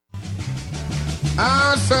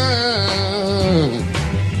I said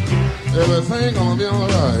everything gonna be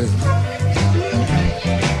alright.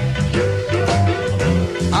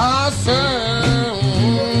 I said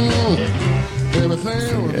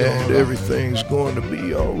everything will be And alright. everything's going to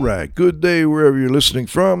be all right. Good day wherever you're listening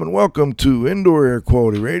from, and welcome to Indoor Air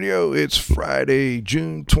Quality Radio. It's Friday,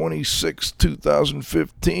 June 26,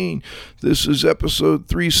 2015. This is episode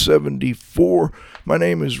 374. My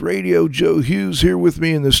name is Radio Joe Hughes. Here with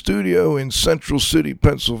me in the studio in Central City,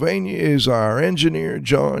 Pennsylvania is our engineer,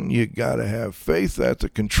 John. You gotta have faith at the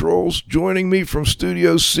controls. Joining me from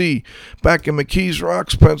Studio C, back in McKees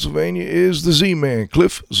Rocks, Pennsylvania, is the Z-Man,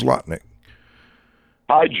 Cliff Zlotnick.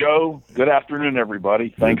 Hi, Joe. Good afternoon,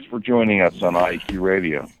 everybody. Thanks for joining us on IAQ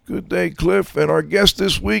Radio. Good day, Cliff. And our guest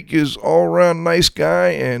this week is all-around nice guy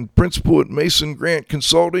and principal at Mason Grant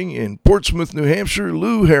Consulting in Portsmouth, New Hampshire,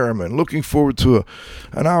 Lou Harriman. Looking forward to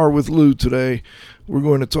an hour with Lou today. We're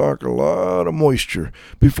going to talk a lot of moisture.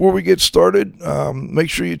 Before we get started, make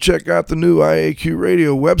sure you check out the new IAQ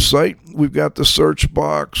Radio website. We've got the search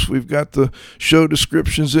box. We've got the show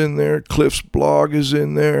descriptions in there. Cliff's blog is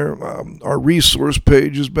in there. Our resource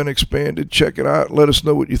page has been expanded. Check it out. Let us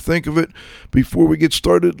know what you think of it. Before we get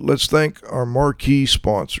started, let's thank our marquee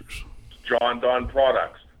sponsors. John Don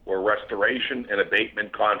Products, where restoration and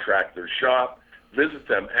abatement contractors shop. Visit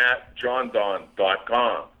them at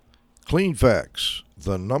johndon.com. CleanFacts,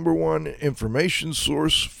 the number one information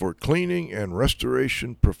source for cleaning and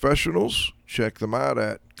restoration professionals. Check them out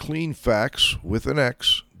at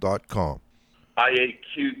cleanfactswithanx.com.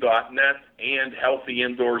 IAQ.net and Healthy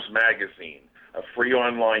Indoors Magazine, a free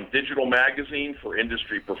online digital magazine for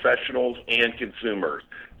industry professionals and consumers.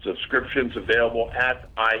 Subscriptions available at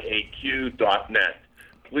IAQ.net.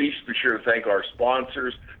 Please be sure to thank our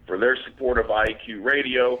sponsors for their support of IAQ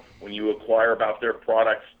Radio when you inquire about their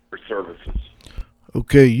products or services.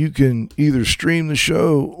 Okay, you can either stream the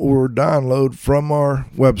show or download from our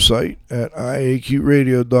website at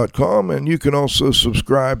iaqradio.com, and you can also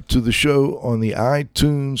subscribe to the show on the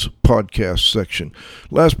iTunes podcast section.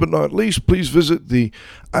 Last but not least, please visit the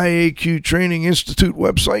IAQ Training Institute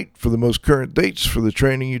website for the most current dates for the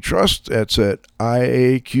training you trust. That's at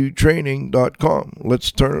iaqtraining.com.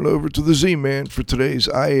 Let's turn it over to the Z-Man for today's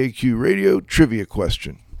IAQ Radio trivia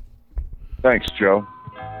question. Thanks, Joe.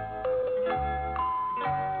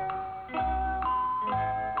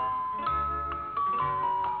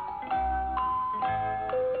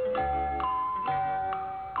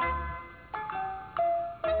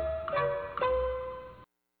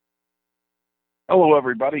 Hello,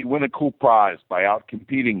 everybody. Win a cool prize by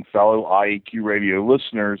outcompeting fellow IAQ Radio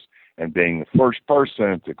listeners and being the first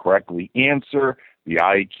person to correctly answer the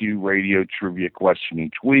IAQ Radio trivia question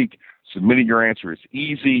each week. Submitting your answer is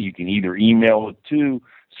easy. You can either email it to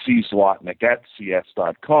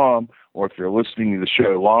czlotnick@cs.com, or if you're listening to the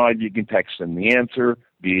show live, you can text in the answer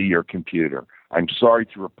via your computer. I'm sorry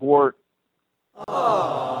to report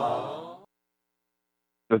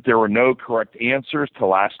that there were no correct answers to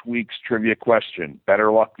last week's trivia question.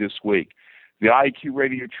 Better luck this week. The IAQ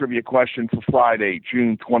Radio trivia question for Friday,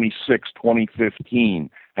 June 26, 2015,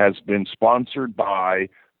 has been sponsored by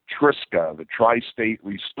Triska, the Tri-State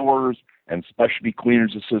Restorers and Specialty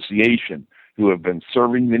Cleaners Association, who have been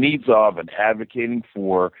serving the needs of and advocating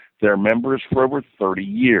for their members for over 30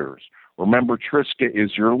 years. Remember, Triska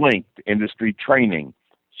is your link to industry training,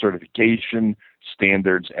 certification,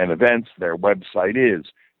 standards, and events. Their website is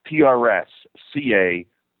trsca.org.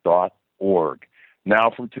 Now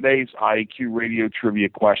for today's IAQ Radio trivia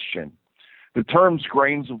question. The terms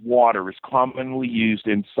grains of water is commonly used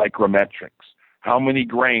in psychrometrics. How many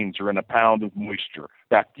grains are in a pound of moisture?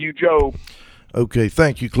 Back to you, Joe. Okay,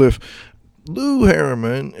 thank you, Cliff. Lou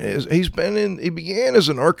Harriman, he began as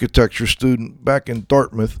an architecture student back in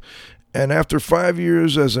Dartmouth, and after 5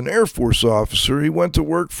 years as an Air Force officer, he went to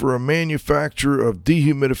work for a manufacturer of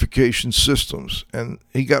dehumidification systems, and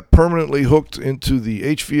he got permanently hooked into the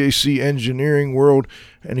HVAC engineering world,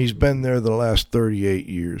 and he's been there the last 38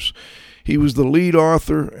 years. He was the lead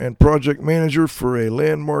author and project manager for a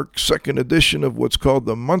landmark second edition of what's called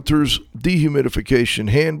the Munters Dehumidification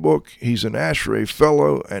Handbook. He's an ASHRAE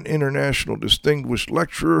Fellow, an International Distinguished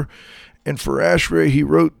Lecturer, and for ASHRAE he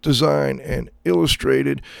wrote, designed, and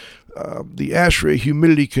illustrated the ASHRAE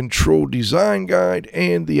Humidity Control Design Guide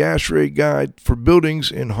and the ASHRAE Guide for Buildings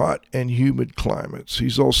in Hot and Humid Climates.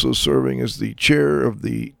 He's also serving as the chair of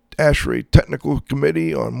the ASHRAE Technical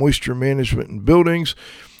Committee on Moisture Management in Buildings.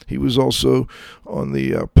 He was also on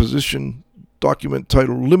the position document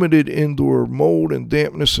titled Limited Indoor Mold and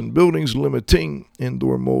Dampness in Buildings, Limiting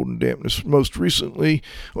Indoor Mold and Dampness. Most recently,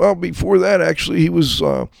 well, before that, actually, he was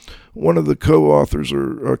one of the co-authors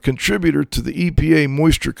or a contributor to the EPA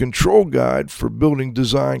Moisture Control Guide for Building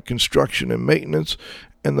Design, Construction, and Maintenance.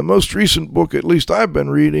 And the most recent book, at least I've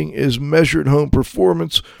been reading, is Measured Home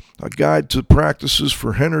Performance, a guide to practices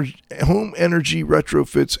for home energy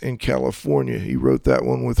retrofits in California. He wrote that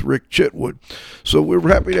one with Rick Chitwood. So we're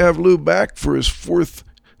happy to have Lou back for his fourth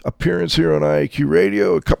appearance here on IAQ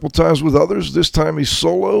Radio, a couple times with others. This time he's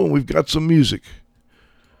solo, and we've got some music.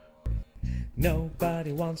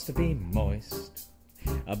 Nobody wants to be moist,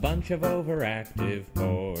 a bunch of overactive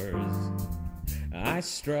pores. I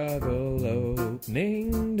struggle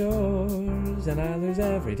opening doors, and I lose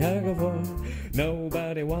every tug of war.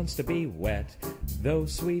 Nobody wants to be wet, though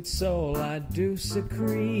sweet soul I do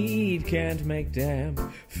secrete. Can't make damn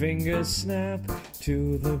fingers snap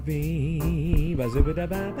to the beat.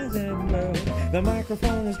 The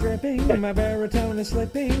microphone is dripping, my baritone is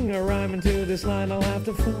slipping. A rhyme into this line I'll have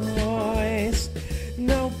to voice.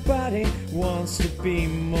 Nobody wants to be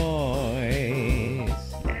moist.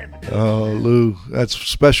 Oh, Lou, that's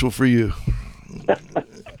special for you. That's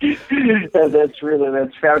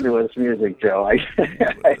fabulous music, Joe. I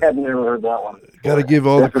had never heard that one. Got to give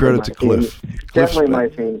all the credit to Cliff. Definitely my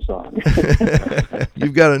theme song.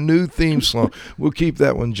 You've got a new theme song. We'll keep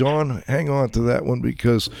that one. John, hang on to that one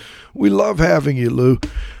because we love having you, Lou.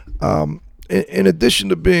 In addition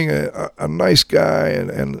to being a nice guy and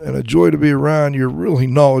a joy to be around, you're really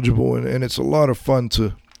knowledgeable, and it's a lot of fun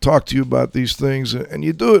to talk to you about these things, and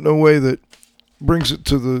you do it in a way that brings it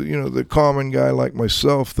to the common guy like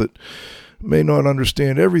myself that may not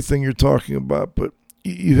understand everything you're talking about, but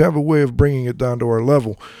you have a way of bringing it down to our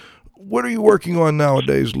level. What are you working on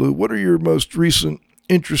nowadays, Lou? What are your most recent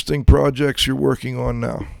interesting projects you're working on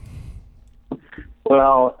now?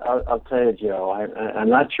 Well, I'll tell you, Joe, I'm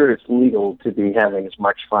not sure it's legal to be having as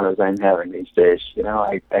much fun as I'm having these days.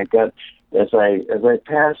 I got as I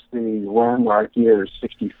passed the landmark year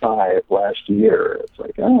 65 last year, it's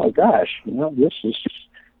like, oh my gosh, this is,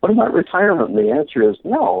 what about retirement? And the answer is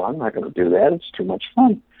no, I'm not going to do that. It's too much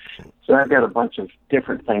fun. So I've got a bunch of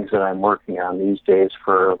different things that I'm working on these days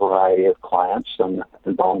for a variety of clients and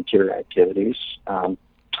volunteer activities. I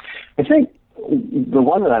think the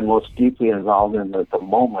one that I'm most deeply involved in at the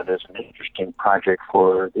moment is an interesting project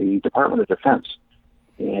for the Department of Defense.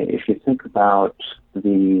 If you think about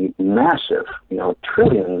the massive,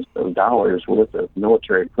 trillions of dollars worth of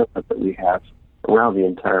military equipment that we have around the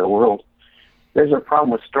entire world, there's a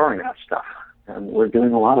problem with storing that stuff. And we're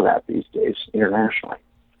doing a lot of that these days internationally.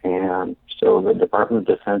 And so the Department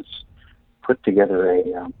of Defense put together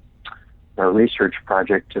a research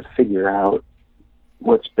project to figure out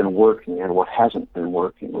what's been working and what hasn't been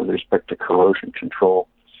working with respect to corrosion control.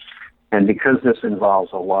 And because this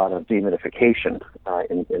involves a lot of dehumidification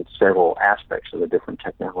in several aspects of the different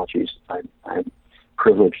technologies, I'm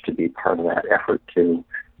privileged to be part of that effort to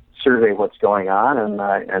survey what's going on and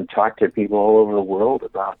talk to people all over the world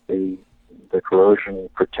about the corrosion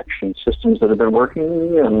protection systems that have been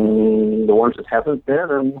working and the ones that haven't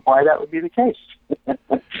been and why that would be the case.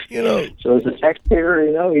 So as a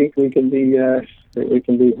taxpayer, we can be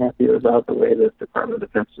happier about the way the Department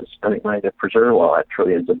of Defense is spending money to preserve all that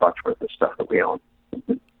trillions of bucks worth of stuff that we own.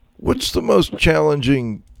 What's the most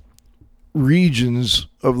challenging regions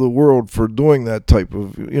of the world for doing that type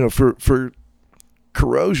of, for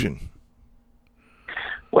corrosion?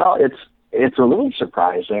 Well, it's a little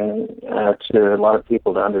surprising to a lot of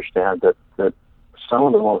people to understand that some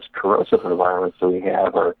of the most corrosive environments that we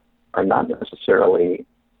have are not necessarily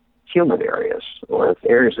humid areas, or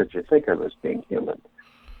areas that you think of as being humid.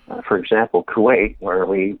 For example, Kuwait, where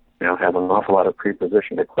we have an awful lot of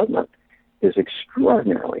pre-positioned equipment, is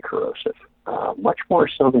extraordinarily corrosive, much more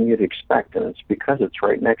so than you'd expect, and it's because it's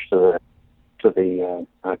right next to the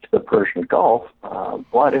Persian Gulf,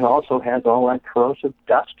 but it also has all that corrosive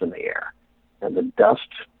dust in the air, and the dust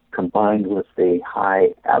combined with the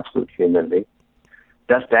high absolute humidity.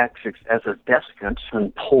 Dust acts as a desiccant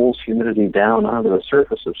and pulls humidity down onto the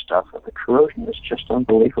surface of stuff, and the corrosion is just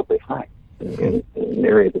unbelievably high in an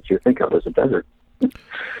area that you think of as a desert.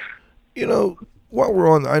 While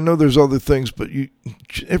we're on, I know there's other things, but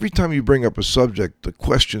every time you bring up a subject, the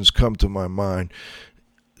questions come to my mind.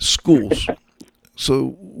 Schools.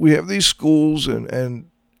 So we have these schools, and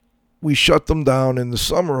we shut them down in the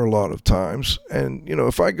summer a lot of times. And,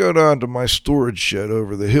 if I go down to my storage shed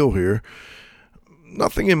over the hill here,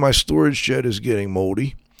 nothing in my storage shed is getting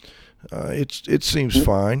moldy. It seems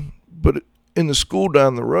fine. But in the school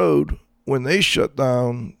down the road, when they shut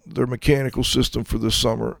down their mechanical system for the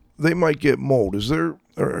summer, they might get mold. Is there,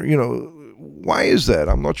 or, why is that?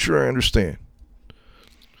 I'm not sure I understand.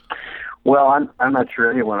 Well, I'm not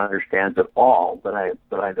sure anyone understands it all, but I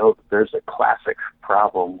know that there's a classic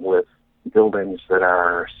problem with buildings that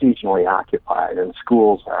are seasonally occupied, and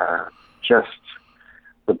schools are just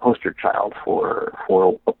the poster child for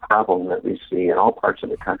a problem that we see in all parts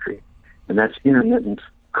of the country, and that's intermittent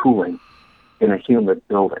cooling in a humid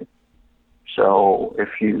building. So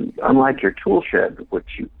unlike your tool shed,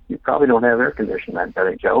 which you probably don't have air conditioning, I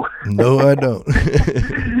bet, Joe. No, I don't.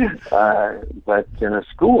 But in a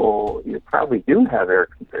school, you probably do have air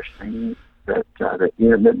conditioning that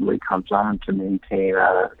intermittently comes on to maintain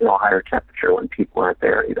a higher temperature when people aren't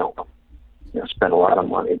there. You don't spend a lot of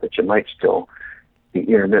money, but you might still be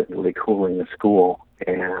intermittently cooling the school.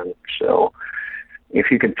 And so if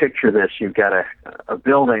you can picture this, you've got a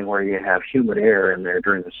building where you have humid air in there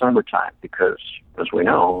during the summertime because, as we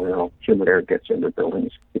know, humid air gets into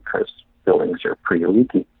buildings because buildings are pretty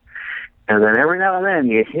leaky. And then every now and then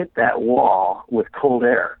you hit that wall with cold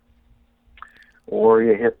air, or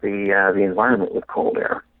you hit the environment with cold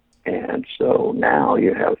air. And so now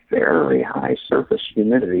you have very high surface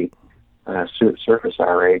humidity, surface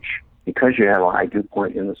RH, because you have a high dew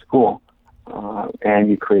point in the school. And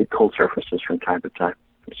you create cold surfaces from time to time.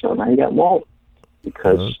 So now you got mold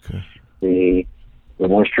because the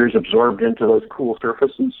moisture is absorbed into those cool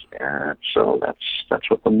surfaces, and so that's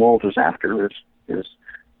what the mold is after is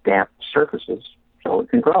damp surfaces so it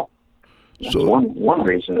can grow. That's one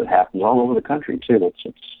reason it happens all over the country too.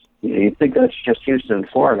 You'd think that's just Houston and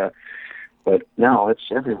Florida, but no, it's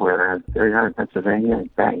everywhere. There you are in Pennsylvania,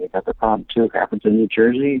 and bang, you got the problem too. It happens in New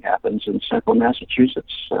Jersey, it happens in central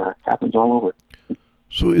Massachusetts, happens all over.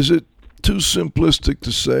 So is it too simplistic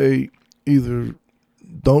to say either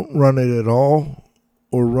don't run it at all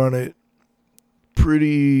or run it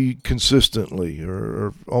pretty consistently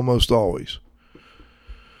or almost always?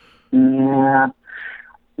 Yeah.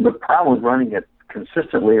 The problem with running it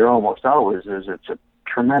consistently or almost always is it's a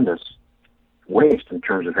tremendous waste in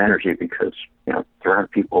terms of energy because there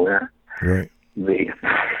aren't people there. Right. The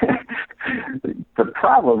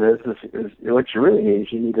problem is what you really need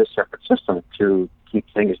is you need a separate system to keep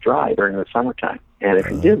things dry during the summertime. And if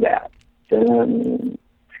you do that, then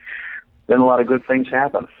a lot of good things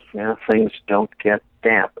happen. Things don't get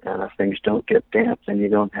damp, and if things don't get damp, then you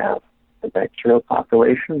don't have the bacterial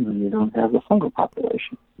population and you don't have the fungal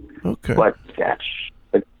population. Okay. But that's,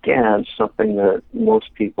 again, something that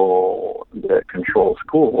most people that control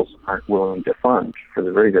schools aren't willing to fund for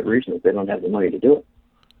the very good reason that they don't have the money to do it.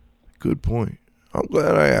 Good point. I'm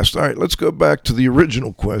glad I asked. All right, let's go back to the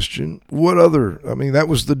original question. That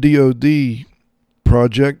was the DOD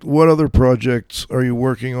project. What other projects are you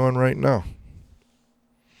working on right now?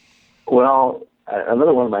 Well,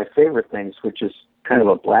 another one of my favorite things, which is kind of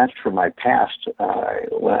a blast from my past,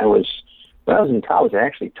 when I was in college, I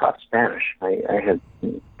actually taught Spanish. I had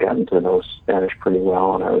gotten to know Spanish pretty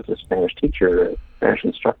well, and I was a Spanish teacher, a Spanish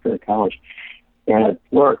instructor at college. And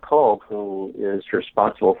Laura Kolb, who is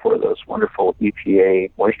responsible for those wonderful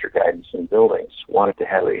EPA moisture guidance in buildings, wanted to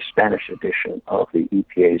have a Spanish edition of the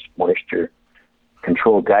EPA's moisture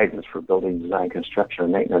control guidance for building design, construction,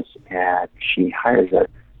 and maintenance. And she hires a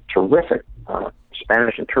terrific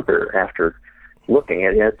Spanish interpreter after looking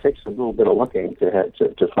at it. It takes a little bit of looking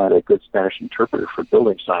to find a good Spanish interpreter for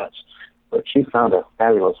building science. But she found a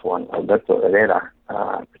fabulous one, Alberto Herrera,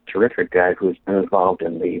 a terrific guy who's been involved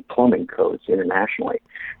in the plumbing codes internationally.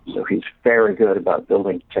 So he's very good about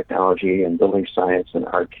building technology and building science and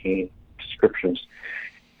arcane descriptions.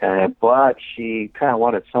 But she kind of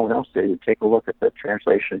wanted someone else to take a look at the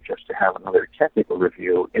translation just to have another technical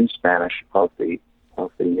review in Spanish of the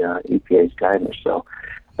EPA's guidance. So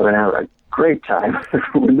I've been having a great time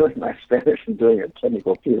doing my Spanish and doing a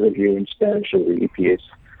technical peer review in Spanish of the EPA's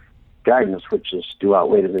guidance, which is due out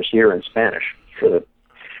later this year in Spanish, for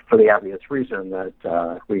the obvious reason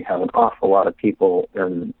that we have an awful lot of people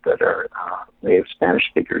that are native Spanish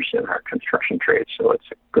speakers in our construction trade. So it's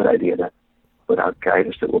a good idea to put out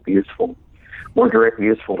guidance that will be useful, more directly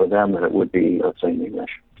useful to them than it would be, let's say, in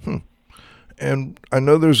English. And I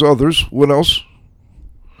know there's others. What else?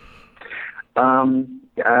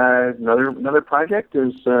 Another project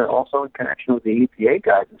is also in connection with the EPA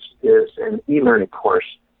guidance is an e-learning course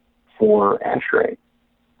for ASHRAE.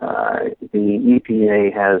 The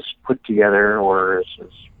EPA has put together, or has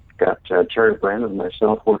got Terry Brand and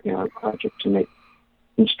myself working on a project to make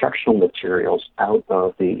instructional materials out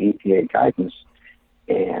of the EPA guidance.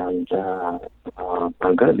 And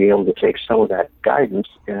I'm going to be able to take some of that guidance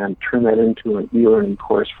and turn that into an e-learning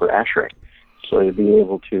course for ASHRAE. So you'll be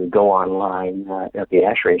able to go online at the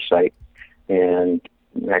ASHRAE site and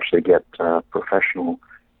actually get professional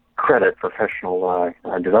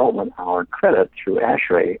development hour credit through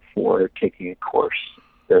ASHRAE for taking a course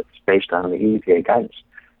that's based on the EPA guidance.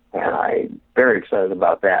 And I'm very excited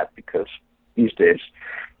about that because these days,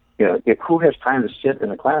 who has time to sit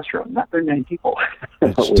in a classroom? Not very many people.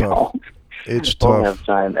 It's tough. It's all tough. have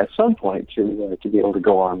time at some point to be able to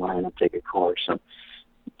go online and take a course. And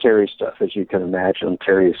Terry's stuff, as you can imagine,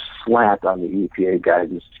 Terry's slant on the EPA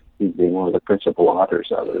guidance, he being one of the principal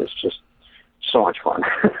authors of it, is just so much fun.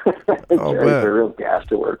 Terry's a real gas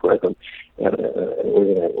to work with, and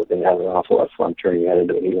we're gonna have an awful lot of fun turning that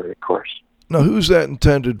into an e-learning course. Now, who's that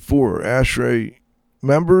intended for? ASHRAE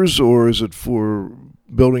members, or is it for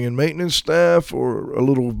building and maintenance staff, or a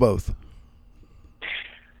little of both?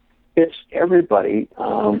 It's everybody.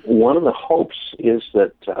 One of the hopes is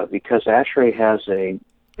that because ASHRAE has a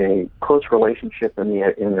close relationship in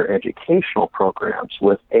their educational programs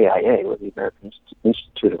with AIA, with the American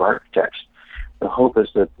Institute of Architects, the hope is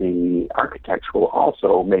that the architects will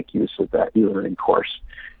also make use of that e-learning course,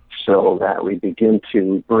 so that we begin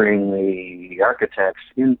to bring the architects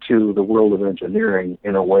into the world of engineering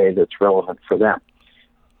in a way that's relevant for them.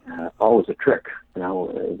 Always a trick.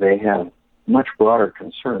 They have much broader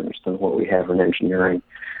concerns than what we have in engineering,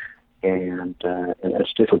 and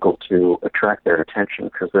it's difficult to attract their attention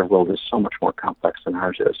because their world is so much more complex than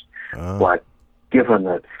ours is. But given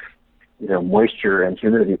that moisture and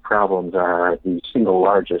humidity problems are the single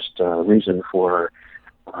largest reason for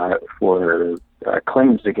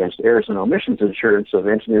claims against errors and omissions insurance of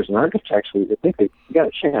engineers and architects, we think we got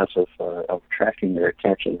a chance of attracting their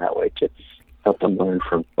attention that way to help them learn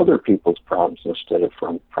from other people's problems instead of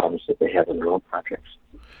from problems that they have in their own projects.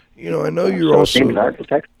 I know you're also aimed at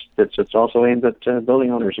architects. It's also aimed at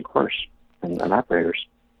building owners, of course, and operators.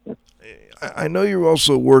 I know you're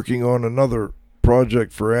also working on another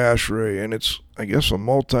project for ASHRAE, and it's, I guess, a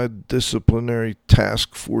multidisciplinary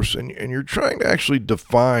task force, and you're trying to actually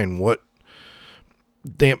define what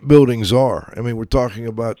damp buildings are. I mean, we're talking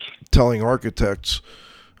about telling architects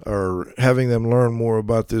or having them learn more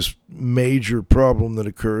about this major problem that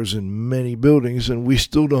occurs in many buildings, and we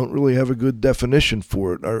still don't really have a good definition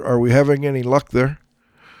for it. Are we having any luck there?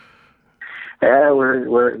 Yeah,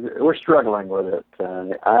 we're struggling with it.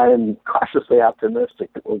 I'm cautiously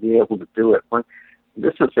optimistic that we'll be able to do it.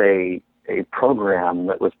 This is a program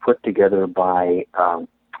that was put together by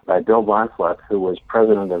Bill Bonfleth, who was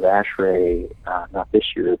president of ASHRAE not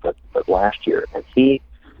this year but last year, and he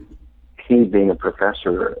being a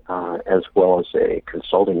professor as well as a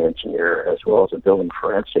consulting engineer as well as a building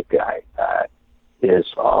forensic guy is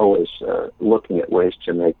always looking at ways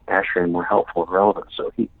to make ASHRAE more helpful and relevant.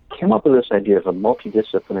 So he came up with this idea of a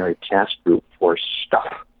multidisciplinary task group for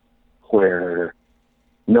stuff where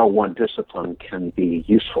no one discipline can be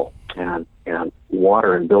useful, and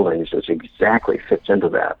water in buildings exactly fits into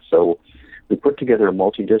that. So we put together a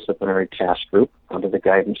multidisciplinary task group under the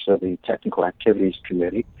guidance of the Technical Activities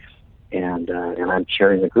Committee, and I'm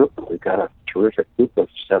chairing the group. We've got a terrific group of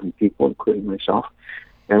 7 people, including myself,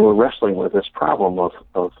 and we're wrestling with this problem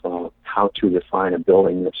of how to define a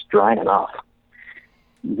building that's dry enough.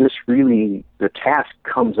 The task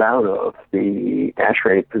comes out of the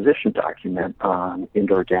ASHRAE position document on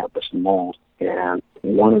indoor dampness and mold. And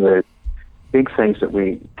one of the big things that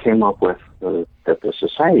we came up with, that the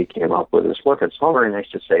society came up with, is, look, it's all very nice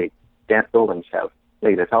to say damp buildings have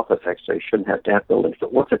negative health effects, so you shouldn't have damp buildings,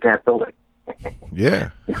 but what's a damp building?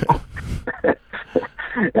 Yeah.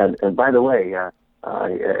 and by the way,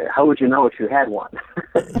 how would you know if you had one?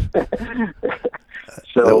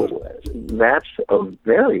 So that's a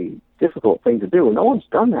very difficult thing to do. No one's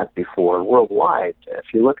done that before worldwide.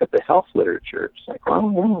 If you look at the health literature, it's like,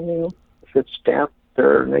 well, if it's damp,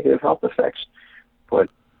 there are negative health effects. But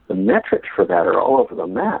the metrics for that are all over the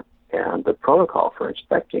map, and the protocol for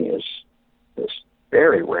inspecting is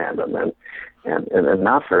very random and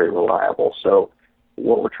not very reliable. So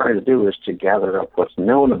what we're trying to do is to gather up what's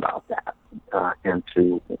known about that and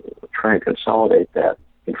to try and consolidate that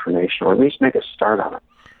information, or at least make a start on it.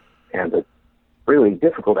 And the really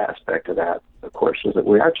difficult aspect of that, of course, is that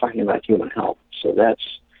we are talking about human health. So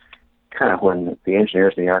that's kind of when the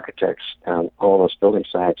engineers and the architects and all those building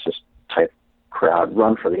scientists type crowd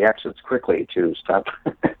run for the exits quickly to stop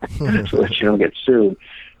so that you don't get sued.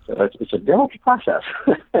 So it's a delicate process.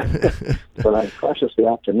 But I'm cautiously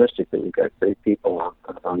optimistic that we've got great people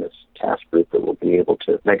on this task group that will be able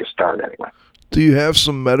to make a start anyway. Do you have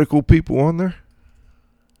some medical people on there?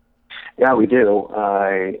 Yeah, we do.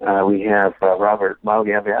 We have Robert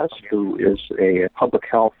Malgavias, who is a public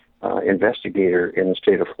health investigator in the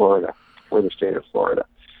state of Florida, for the state of Florida.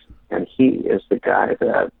 And he is the guy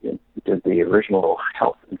that did the original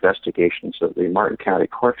health investigations of the Martin County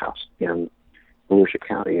Courthouse in Volusia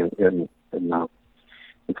County in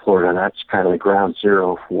Florida. And that's kind of the ground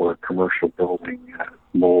zero for commercial building,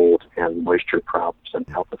 mold and moisture problems and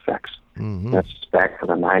health effects. Mm-hmm. That's back in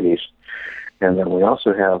the 90s. And then we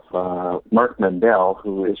also have Mark Mendel,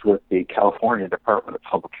 who is with the California Department of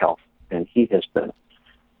Public Health. And he has been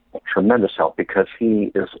a tremendous help because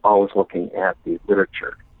he is always looking at the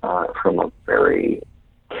literature from a very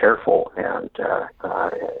careful and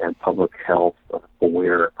public health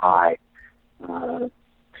aware eye.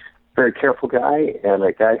 Very careful guy, and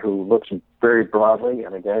a guy who looks very broadly,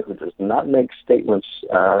 and a guy who does not make statements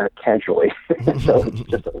casually. So it's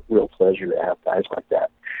just a real pleasure to have guys like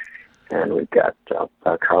that. And we've got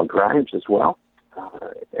Carl Grimes as well,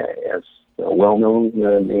 as a well-known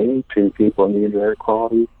name to people in the indoor air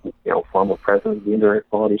quality, former president of the Indoor Air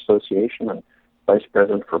Quality Association and vice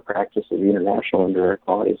president for practice of the International Indoor Air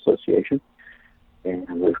Quality Association.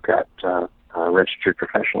 And we've got registered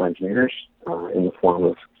professional engineers in the form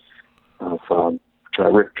of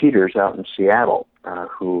Rick Peters out in Seattle,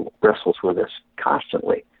 who wrestles with us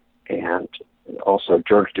constantly, and also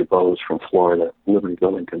George Dubose from Florida, Liberty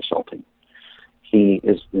Building Consulting. He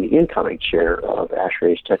is the incoming chair of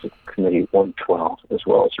ASHRAE's Technical Committee 112, as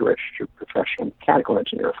well as a registered professional mechanical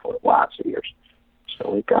engineer for lots of years.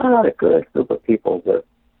 So we've got a good group of people that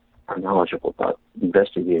are knowledgeable about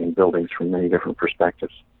investigating buildings from many different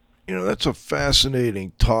perspectives. That's a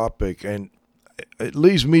fascinating topic, and it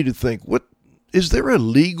leads me to think, what is there a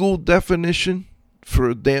legal definition for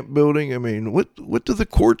a damp building? I mean, what do the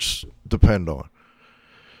courts depend on?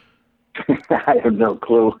 I have no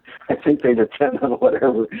clue. I think they depend on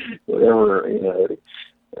whatever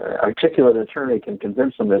articulate attorney can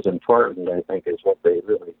convince them is important, I think, is what they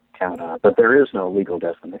really count on. But there is no legal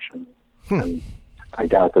definition, and I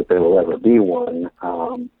doubt that there will ever be one.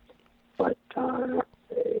 But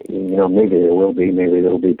maybe there will be. Maybe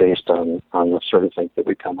they'll be based on the sort of things that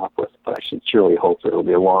we come up with. But I sincerely hope that it'll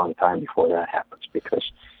be a long time before that happens,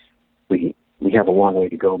 because we have a long way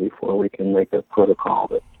to go before we can make a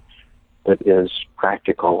protocol that is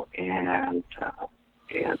practical and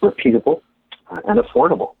repeatable and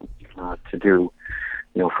affordable to do,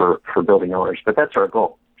 for building owners. But that's our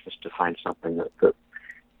goal, just to find something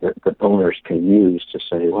that owners can use to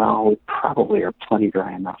say, well, we probably are plenty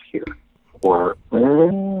dry enough here, or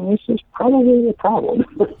this is probably a problem.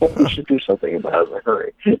 We should do something about it in a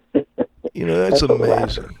hurry. That's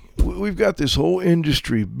amazing. We've got this whole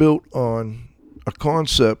industry built on a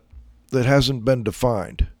concept that hasn't been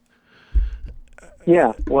defined.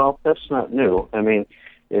 Yeah, well, that's not new. I mean,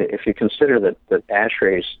 if you consider that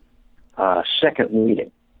ASHRAE's second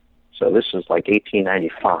meeting, so this is like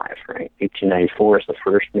 1895, right? 1894 is the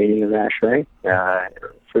first meeting of ASHRAE,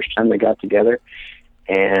 first time they got together.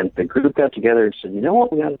 And the group got together and said,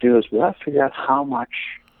 what we got to do is we got to figure out how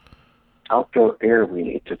much outdoor air we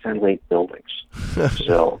need to ventilate buildings.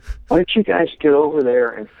 So why don't you guys get over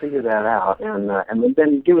there and figure that out, and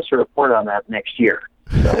then give us a report on that next year.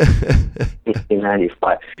 So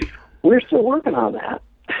 1895. We're still working on that.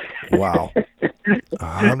 Wow.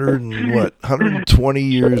 120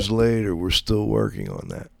 years later, we're still working on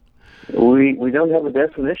that. We don't have a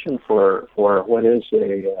definition for what is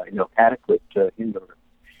a adequate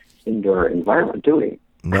indoor environment, do we?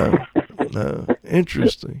 No.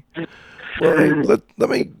 Interesting. Well, hey, let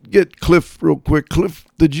me get Cliff real quick. Cliff,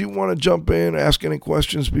 did you want to jump in, ask any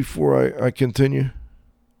questions before I continue?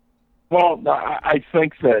 Well, I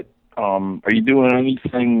think that, are you doing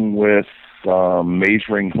anything with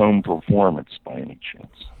measuring home performance by any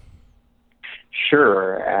chance?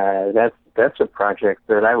 Sure. That's a project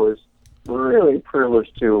that I was really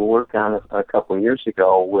privileged to work on a couple of years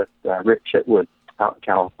ago with Rick Chitwood out in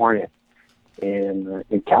California. In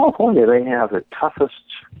California, they have the toughest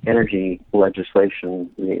energy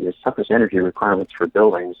legislation, the toughest energy requirements for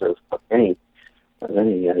buildings of any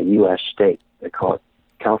U.S. state. They call it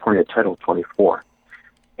California Title 24.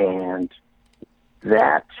 And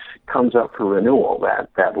that comes up for renewal.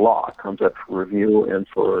 That law comes up for review and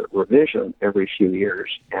for revision every few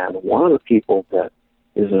years. And one of the people that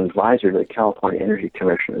is an advisor to the California Energy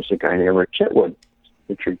Commission is a guy named Rick Chitwood,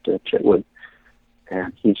 Richard Chitwood,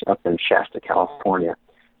 and he's up in Shasta, California.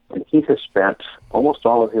 And he has spent almost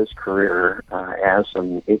all of his career as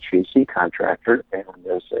an HVAC contractor and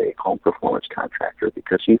as a home performance contractor,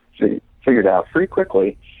 because he figured out pretty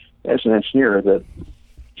quickly as an engineer that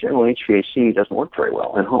general HVAC doesn't work very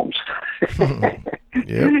well in homes.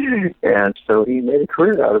 Yep. And so he made a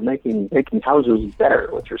career out of making houses better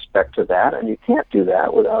with respect to that, and you can't do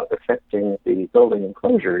that without affecting the building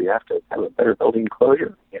enclosure. You have to have a better building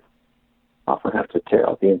enclosure. often have to tear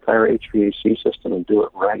out the entire HVAC system and do it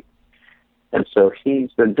right. And so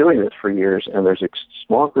he's been doing this for years, and there's a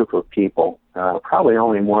small group of people, probably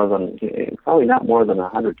not more than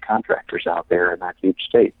 100 contractors out there in that huge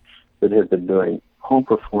state that have been doing home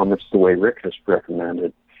performance the way Rick has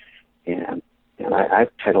recommended. And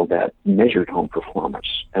I've titled that Measured Home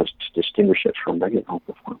Performance, as to distinguish it from regular home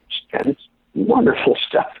performance. And it's wonderful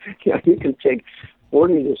stuff. You can take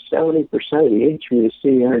 40 to 70% of the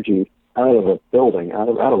HVAC energy out of a building, out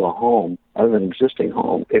of a home, out of an existing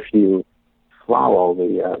home, if you follow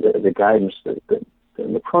the guidance, and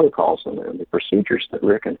the protocols and the procedures that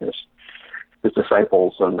Rick and his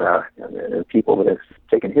disciples and people that have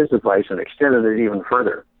taken his advice and extended it even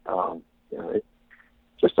further. It's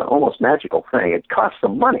just an almost magical thing. It costs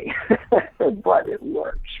some money, but it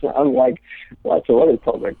works. Unlike lots of other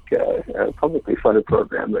publicly funded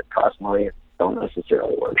programs that cost money and don't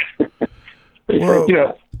necessarily work.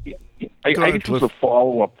 Well, I guess as a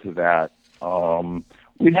follow-up to that,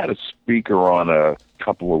 we had a speaker on a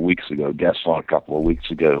couple of weeks ago,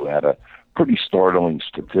 who had a pretty startling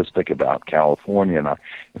statistic about California. And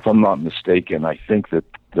if I'm not mistaken, I think that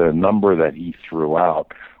the number that he threw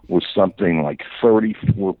out was something like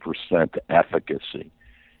 34% efficacy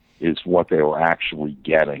is what they were actually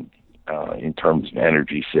getting in terms of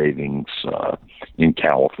energy savings in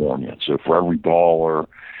California. So for every dollar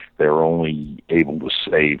they're only able to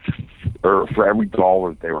save, or for every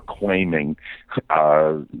dollar they were claiming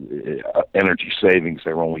energy savings,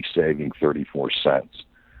 they were only saving 34 cents.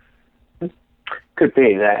 Could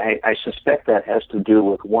be. I suspect that has to do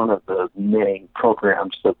with one of the many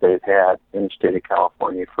programs that they've had in the state of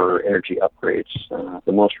California for energy upgrades.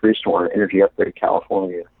 The most recent one, Energy Upgrade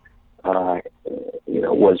California,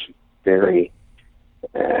 was very,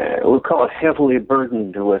 we'll call it heavily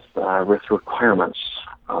burdened with requirements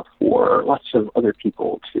for lots of other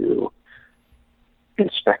people to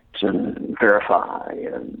inspect and verify,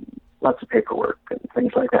 and lots of paperwork and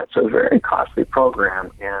things like that. So a very costly program,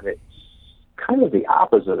 and it's kind of the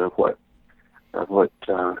opposite of what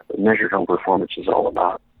measured home performance is all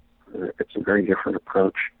about. It's a very different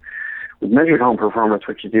approach. With measured home performance,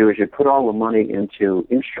 what you do is you put all the money into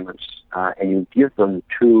instruments and you give them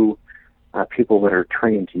to people that are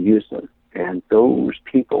trained to use them. And those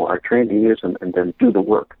people are trained to use them and then do the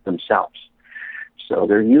work themselves. So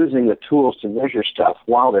they're using the tools to measure stuff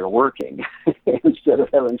while they're working instead of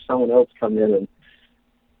having someone else come in and,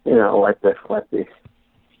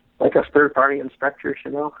 like a third-party inspectors,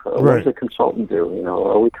 What does a consultant do?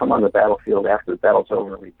 We come on the battlefield after the battle's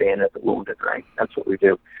over and we bayonet the wounded, right? That's what we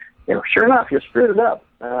do. Sure enough, you screwed it up.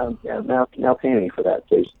 Now pay me for that,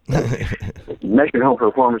 please. Measured home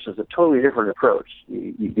performance is a totally different approach.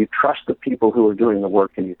 You trust the people who are doing the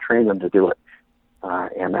work and you train them to do it.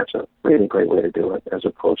 And that's a really great way to do it, as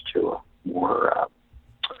opposed to a more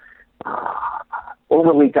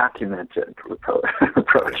overly documented approach.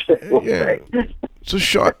 It's a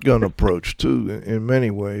shotgun approach, too, in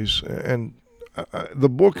many ways. And the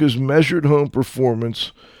book is Measured Home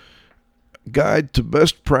Performance, Guide to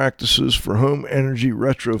Best Practices for Home Energy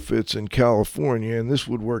Retrofits in California, and this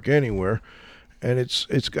would work anywhere. And it's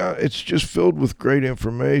just filled with great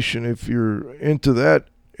information if you're into that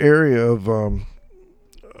area of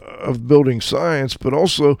building science, but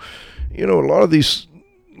also, a lot of these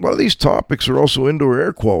topics are also indoor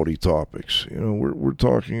air quality topics. We're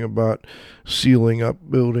talking about sealing up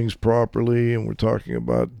buildings properly, and we're talking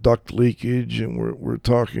about duct leakage, and we're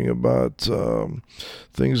talking about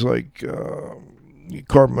things like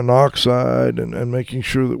carbon monoxide and making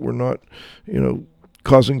sure that we're not,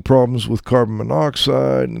 causing problems with carbon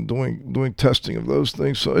monoxide, and doing testing of those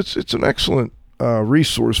things. So it's an excellent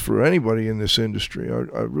resource for anybody in this industry.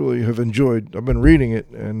 I really have enjoyed. I've been reading it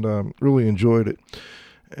and really enjoyed it.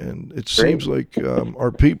 And it seems like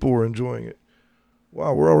our people are enjoying it.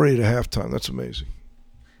 Wow, we're already at halftime. That's amazing.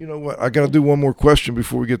 You know what? I got to do one more question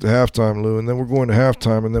before we get to halftime, Lou, and then we're going to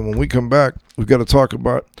halftime. And then when we come back, we've got to talk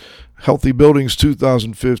about Healthy Buildings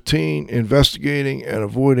 2015, investigating and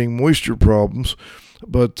avoiding moisture problems.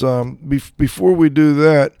 But before we do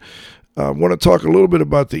that, I want to talk a little bit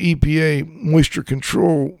about the EPA Moisture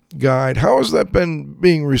Control Guide. How has that been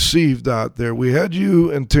being received out there? We had you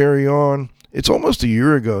and Terry on. It's almost a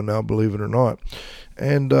year ago now, believe it or not.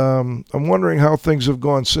 And I'm wondering how things have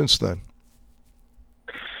gone since then.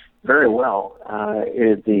 Very well.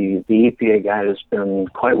 The EPA guide has been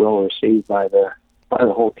quite well received by the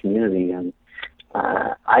whole community, and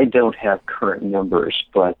I don't have current numbers,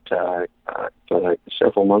 but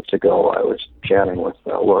several months ago I was chatting with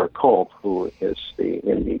Laura Kolb, who is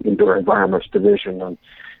in the Indoor Environments Division,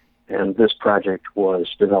 and this project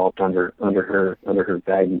was developed under her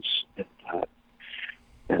guidance.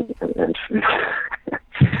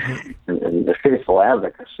 medical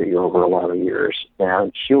advocacy over a lot of years,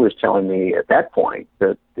 and she was telling me at that point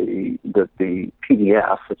that the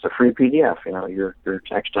PDF, it's a free PDF, your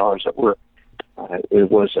tax dollars at work.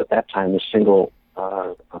 It was at that time the single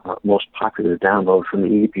most popular download from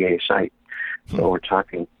the EPA site. So we're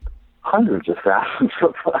talking hundreds of thousands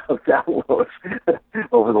of downloads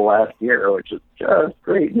over the last year, which is just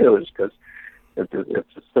great news because it's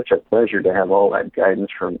such a pleasure to have all that guidance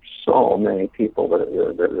from so many people that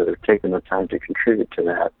are taking the time to contribute to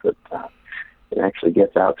that it actually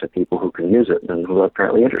gets out to people who can use it and who are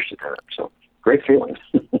apparently interested in it. So great feeling.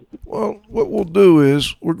 Well, what we'll do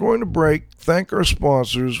is we're going to break, thank our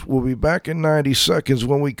sponsors. We'll be back in 90 seconds.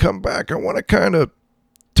 When we come back, I want to kind of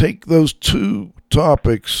take those two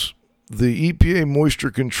topics, the EPA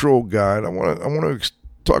Moisture Control Guide. I want to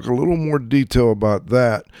talk a little more detail about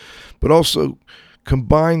that, but also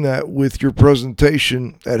combine that with your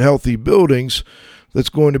presentation at Healthy Buildings that's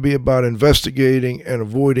going to be about investigating and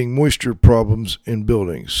avoiding moisture problems in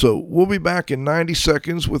buildings. So we'll be back in 90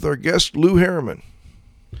 seconds with our guest, Lou Harriman.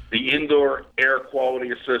 The Indoor Air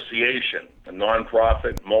Quality Association, a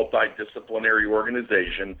nonprofit, multidisciplinary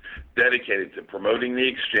organization dedicated to promoting the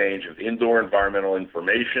exchange of indoor environmental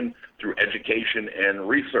information through education and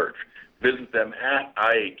research. Visit them at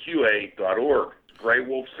iaqa.org. Gray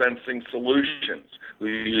Wolf Sensing Solutions.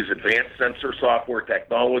 We use advanced sensor software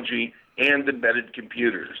technology and embedded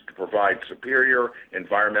computers to provide superior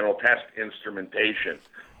environmental test instrumentation.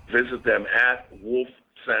 Visit them at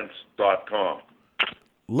wolfsense.com.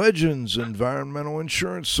 Legends Environmental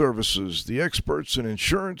Insurance Services, the experts in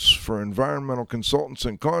insurance for environmental consultants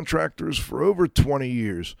and contractors for over 20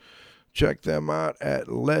 years. Check them out at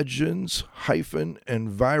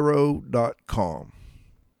legends-enviro.com.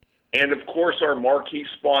 And, of course, our marquee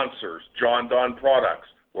sponsors, Jon-Don Products,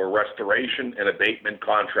 where restoration and abatement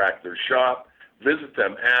contractors shop. Visit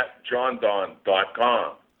them at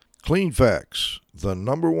jondon.com. CleanFacts, the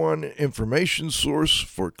 #1 information source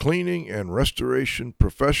for cleaning and restoration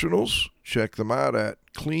professionals. Check them out at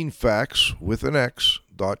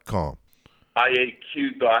cleanfacts.com.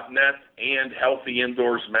 IAQ.net and Healthy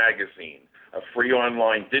Indoors Magazine, a free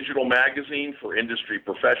online digital magazine for industry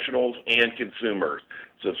professionals and consumers.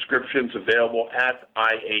 Subscriptions available at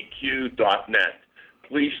IAQ.net.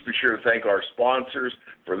 Please be sure to thank our sponsors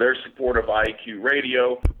for their support of IAQ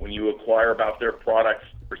Radio when you inquire about their products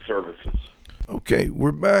or services. Okay,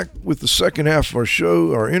 we're back with the second half of our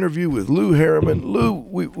show, our interview with Lou Harriman. Lou,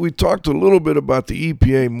 we talked a little bit about the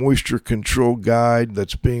EPA Moisture Control Guide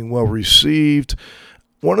that's being well received.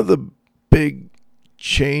 One of the big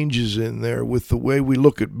changes in there with the way we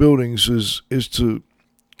look at buildings is to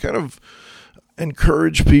kind of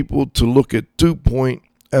encourage people to look at dew point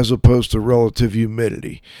as opposed to relative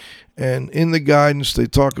humidity. And in the guidance, they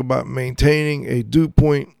talk about maintaining a dew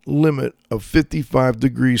point limit of 55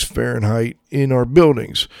 degrees Fahrenheit in our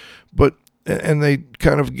buildings. And they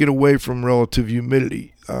kind of get away from relative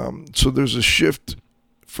humidity. So there's a shift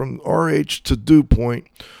from RH to dew point.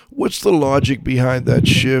 What's the logic behind that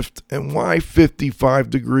shift, and why 55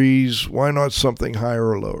 degrees? Why not something higher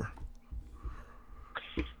or lower?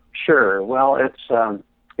 Sure. Well, it's a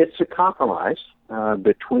compromise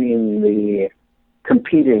between the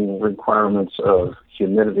competing requirements of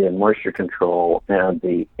humidity and moisture control and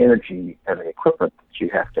the energy and the equipment that you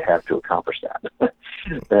have to accomplish that.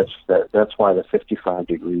 That's why the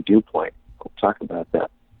 55-degree dew point. We'll talk about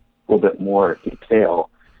that a little bit more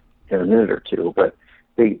detail in a minute or two. But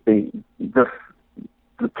the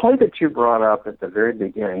point that you brought up at the very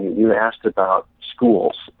beginning, you asked about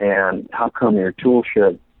schools and how come your tool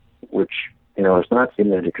shed, which is not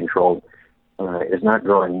humidity controlled, is not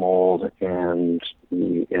growing mold, and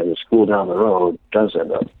the school down the road does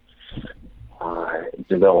end up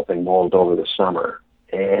developing mold over the summer.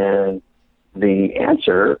 And the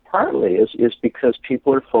answer partly is because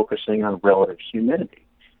people are focusing on relative humidity.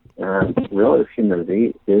 Relative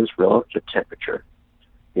humidity is relative to temperature.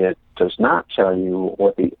 It does not tell you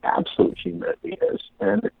what the absolute humidity is,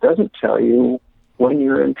 and it doesn't tell you when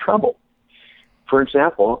you're in trouble. For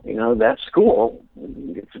example, that school,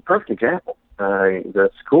 it's a perfect example.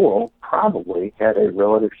 That school probably had a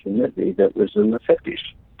relative humidity that was in the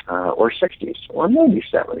 50s or 60s, or maybe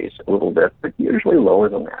 70s a little bit, but usually lower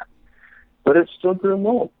than that. But it still grew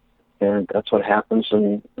mold. And that's what happens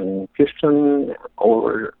in Houston,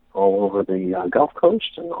 all over the Gulf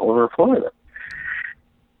Coast, and all over Florida.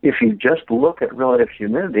 If you just look at relative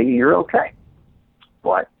humidity, you're okay.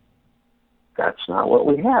 But that's not what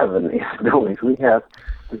we have in these buildings. We have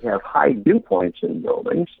high dew points in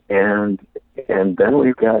buildings, and then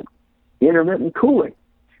we've got intermittent cooling.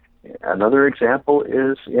 Another example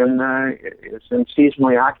is in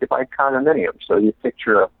seasonally occupied condominiums. So you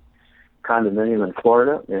picture a condominium in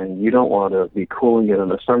Florida, and you don't want to be cooling it in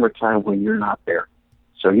the summertime when you're not there.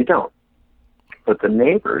 So you don't. But the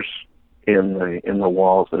neighbors in the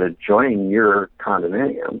walls that adjoin your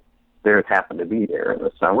condominium, they happen to be there in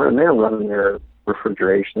the summer, and they're running their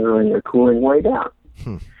refrigeration, they're running their cooling way down.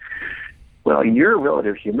 Well, your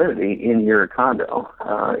relative humidity in your condo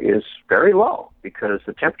is very low because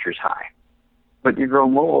the temperature's high. But you grow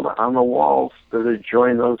mold on the walls that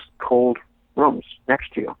adjoin those cold rooms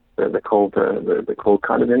next to you, the cold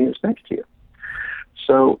condominiums next to you.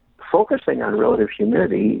 So focusing on relative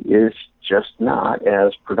humidity is just not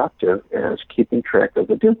as productive as keeping track of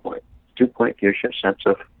the dew point. Dew point gives you a sense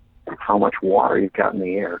of how much water you've got in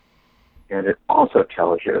the air. And it also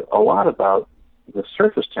tells you a lot about the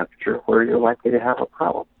surface temperature where you're likely to have a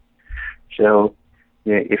problem. So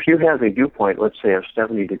if you have a dew point, let's say of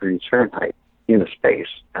 70 degrees Fahrenheit in a space,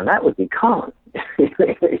 and that would be common in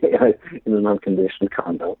an unconditioned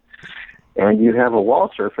condo, and you have a wall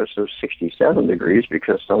surface of 67 degrees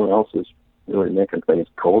because someone else is really making things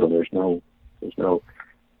cold and there's no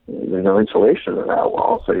insulation in that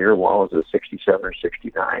wall, so your wall is a 67 or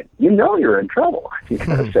 69. You know you're in trouble. You've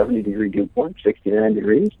got a 70-degree dew point, 69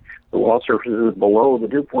 degrees. The wall surface is below the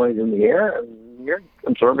dew point in the air, and you're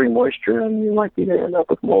absorbing moisture, and you're likely to end up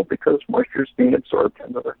with mold because moisture is being absorbed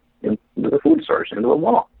into the food source, into the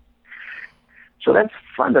wall. So that's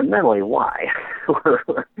fundamentally why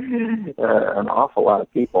an awful lot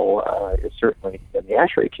of people, certainly in the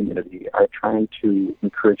ASHRAE community, are trying to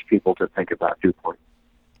encourage people to think about dew point.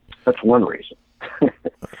 That's one reason.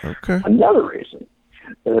 Okay. Another reason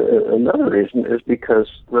is because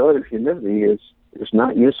relative humidity is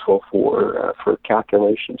not useful for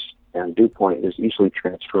calculations, and dew point is easily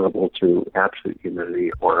transferable to absolute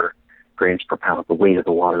humidity or grains per pound, the weight of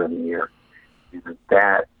the water in the air. And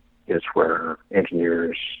that is where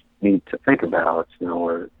engineers need to think about,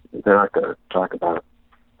 or they're not going to talk about,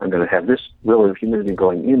 I'm going to have this relative humidity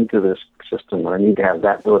going into this system, or I need to have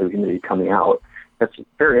that relative humidity coming out. That's a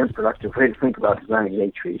very unproductive way to think about designing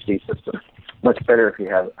an HVAC system. Much better if you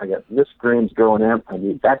have, I got this grains going in, I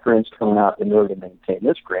need that grains coming out in order to maintain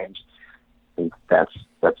this grains. And that's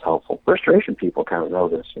helpful. Restoration people kind of know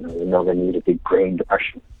this. They know they need a big grain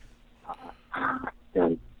depression.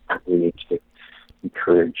 And we need to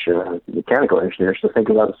encourage mechanical engineers to think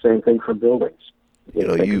about the same thing for buildings.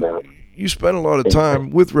 You spend a lot of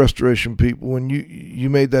time with restoration people, and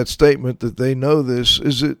you made that statement that they know this.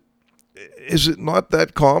 Is it not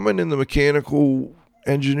that common in the mechanical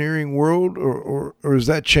engineering world, or is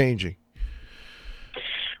that changing?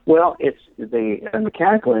 Well, a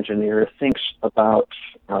mechanical engineer thinks about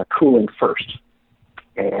cooling first,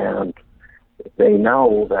 and they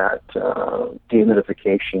know that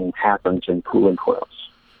dehumidification happens in cooling coils,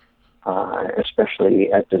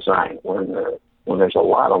 especially at design when there's a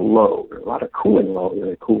lot of load, a lot of cooling load in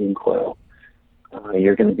a cooling coil.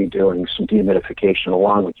 You're going to be doing some dehumidification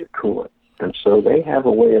along with your cooling. And so they have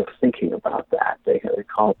a way of thinking about that. They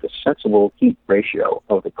call it the sensible heat ratio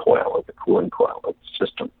of the coil, of the cooling coil of the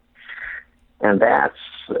system. And that's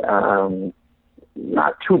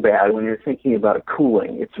not too bad when you're thinking about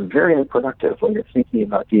cooling. It's very unproductive when you're thinking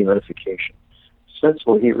about dehumidification.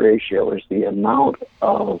 Sensible heat ratio is the amount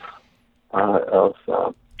of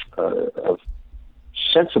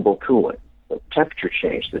sensible cooling, the temperature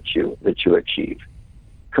change that you achieve,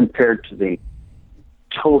 compared to the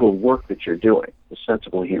total work that you're doing. The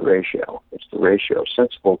sensible heat ratio. It's the ratio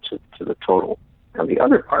sensible to the total. And the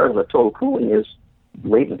other part of the total cooling is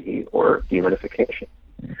latent heat or dehumidification.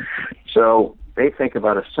 So they think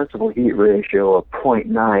about a sensible heat ratio of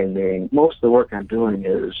 0.9, meaning most of the work I'm doing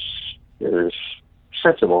is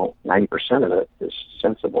sensible. 90% of it is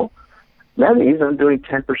sensible. That means I'm doing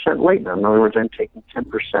 10% latent. In other words, I'm taking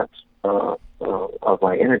 10% of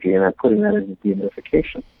my energy and I'm putting that into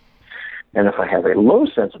dehumidification. And if I have a low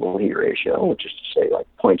sensible heat ratio, which is to say like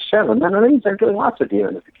 0.7, then that means I'm doing lots of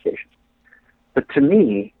dehumidification. But to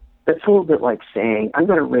me, that's a little bit like saying I'm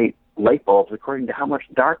going to rate light bulbs according to how much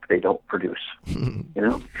dark they don't produce.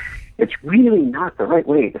 It's really not the right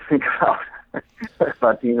way to think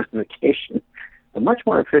about dehumidification. A much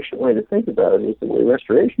more efficient way to think about it is the way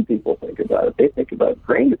restoration people think about it. They think about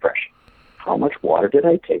grain depression. How much water did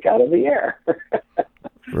I take out of the air?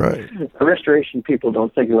 Right. The restoration people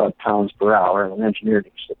don't think about pounds per hour, and an engineer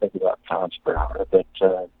needs to think about pounds per hour. But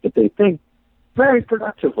they think very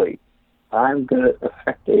productively. I'm going to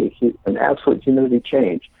affect an absolute humidity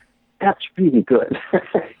change. That's really good,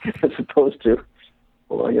 as opposed to,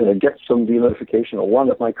 well, I'm going to get some dehumidification along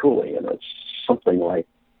with my cooling, and it's something like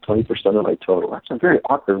 20% of my total. That's a very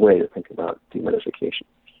awkward way to think about dehumidification.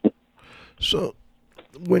 So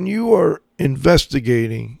when you are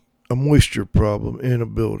investigating a moisture problem in a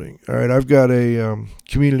building, all right, I've got a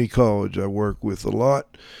community college I work with a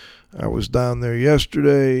lot. I was down there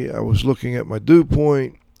yesterday. I was looking at my dew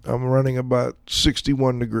point. I'm running about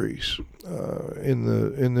 61 degrees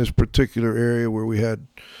in this particular area where we had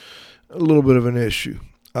a little bit of an issue.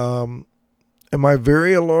 Am I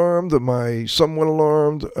very alarmed? Am I somewhat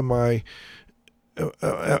alarmed? Am I?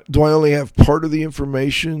 Do I only have part of the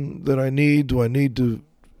information that I need? Do I need to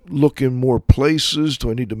look in more places? Do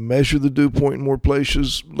I need to measure the dew point in more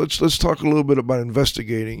places? Let's talk a little bit about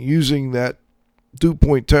investigating, using that dew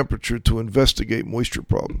point temperature to investigate moisture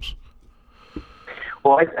problems.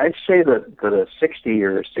 Well, I'd say that a 60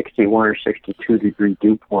 or 61 or 62 degree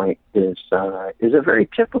dew point is a very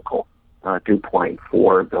typical dew point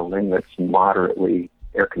for a building that's moderately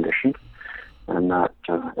air conditioned and not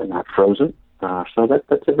frozen. So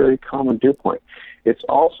that's a very common dew point. It's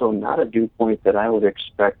also not a dew point that I would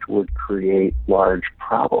expect would create large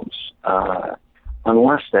problems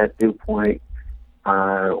unless that dew point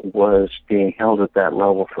was being held at that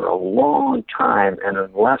level for a long time, and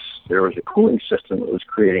unless there was a cooling system that was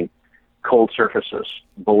creating cold surfaces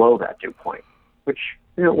below that dew point, which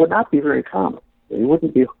would not be very common. We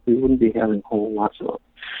wouldn't be having whole lots of them.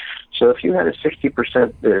 So if you had a 60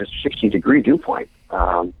 degree dew point,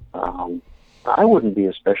 I wouldn't be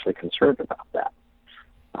especially concerned about that.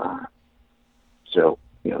 So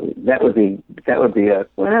that would be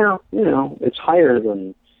it's higher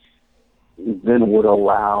than would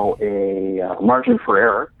allow a margin for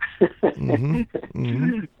error. Mm-hmm.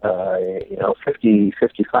 Mm-hmm.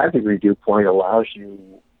 55 degree dew point allows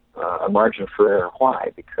you a margin for error.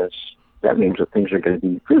 Why? Because that means that things are going to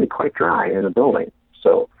be really quite dry in a building,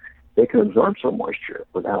 so they can absorb some moisture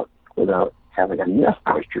without having enough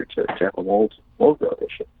moisture to have a mold growth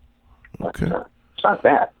issue. But it's not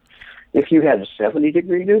bad. If you had a 70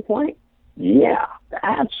 degree dew point, yeah,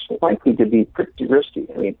 that's likely to be pretty risky.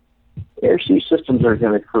 I mean, air-sea systems are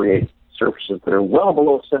going to create surfaces that are well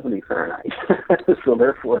below 70 Fahrenheit. So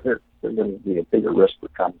therefore, they're going to be a bigger risk for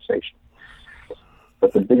condensation.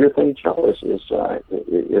 But the bigger thing, Joe, is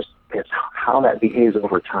how that behaves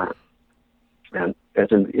over time. And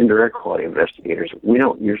as indirect quality investigators, we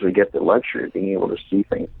don't usually get the luxury of being able to see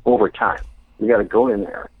things over time. We got to go in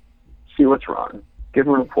there, see what's wrong, give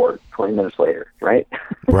a report 20 minutes later, right?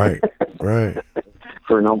 Right.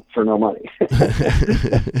 for no money.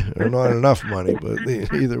 Or not enough money, but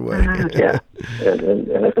either way. Yeah. And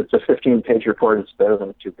if it's a 15-page report, it's better than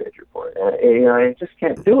a 2-page report. And I just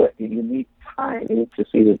can't do it. You need time. You need to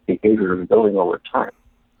see the behavior of the building over time.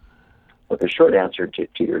 But the short answer to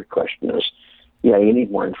your question is, yeah, you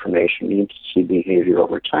need more information. You need to see behavior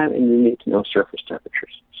over time, and you need to know surface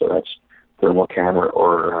temperatures. So that's thermal camera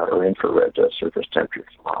or infrared surface temperature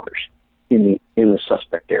thermometers in the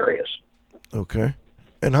suspect areas. Okay.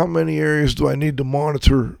 And how many areas do I need to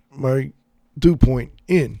monitor my dew point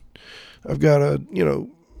in? I've got a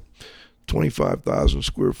 25,000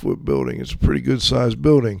 square foot building. It's a pretty good sized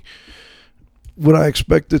building. Would I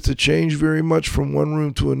expect it to change very much from one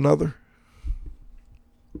room to another?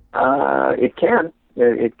 It can.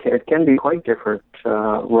 It can be quite different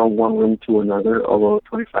from one room to another, although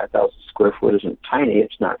 25,000 square foot isn't tiny.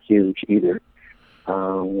 It's not huge either.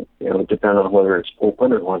 It depends on whether it's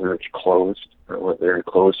open or whether it's closed, or whether they're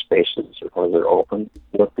enclosed spaces or whether they're open,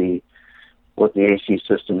 what the AC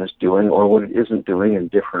system is doing or what it isn't doing in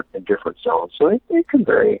different zones. So it can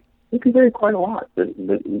vary. It can vary quite a lot.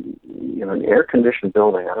 An air-conditioned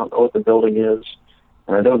building, I don't know what the building is,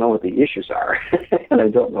 and I don't know what the issues are, and I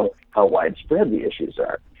don't know how widespread the issues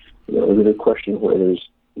are. Is it a question where there's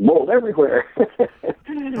mold everywhere,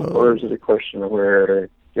 or is it a question where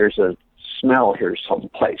there's a smell here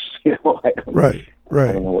someplace? Right.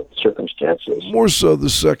 I don't know what the circumstances. More so the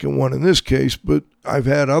second one in this case, but I've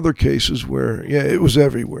had other cases where, it was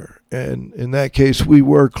everywhere. And in that case, we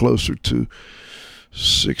were closer to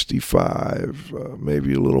 65,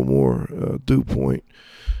 maybe a little more dew point.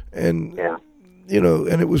 And,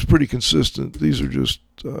 and it was pretty consistent. These are just,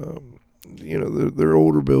 they're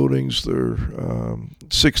older buildings. They're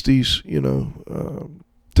 60s,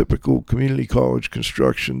 typical community college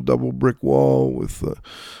construction, double brick wall with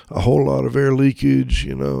a whole lot of air leakage,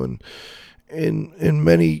 and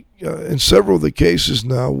in several of the cases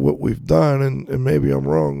now, what we've done, and maybe I'm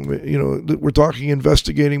wrong, we're talking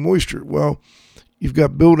investigating moisture. Well, you've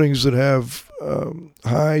got buildings that have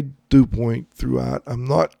high dew point throughout. I'm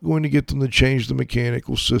not going to get them to change the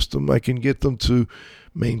mechanical system. I can get them to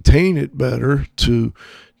maintain it better, to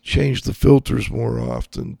change the filters more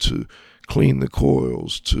often, to clean the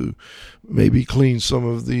coils, to maybe clean some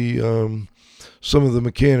of the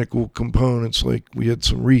mechanical components. Like we had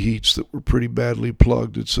some reheats that were pretty badly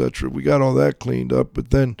plugged, etc. We got all that cleaned up,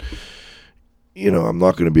 but then, I'm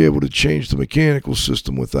not going to be able to change the mechanical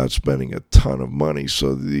system without spending a ton of money.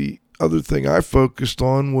 So the other thing I focused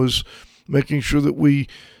on was making sure that we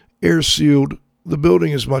air sealed the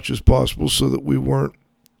building as much as possible so that we weren't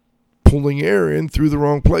pulling air in through the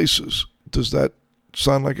wrong places. Does that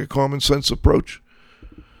sound like a common sense approach?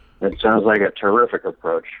 It sounds like a terrific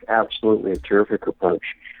approach. Absolutely a terrific approach.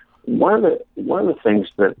 One of the things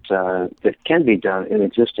that can be done in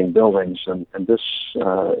existing buildings, and this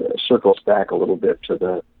circles back a little bit to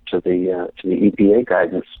the EPA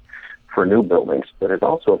guidance for new buildings, but it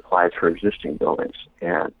also applies for existing buildings.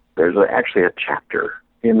 And there's actually a chapter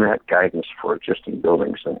in that guidance for existing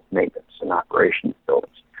buildings and maintenance and operation of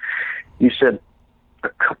buildings. You said a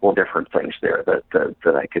couple different things there that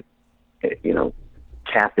I could,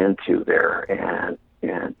 tap into there,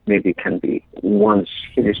 and maybe can be, one's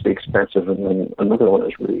hideously expensive and then another one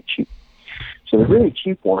is really cheap. So the really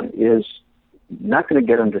cheap one is not going to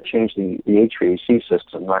get them to change the HVAC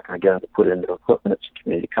system, not going to get them to put in new equipment at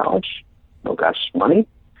community college. No gosh, money?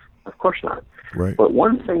 Of course not. Right. But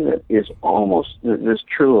one thing that is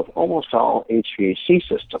true of almost all HVAC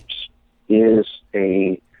systems is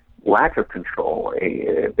a lack of control,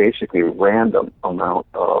 a basically random amount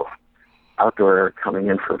of outdoor air coming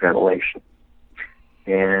in for ventilation.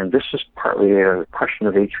 And this is partly a question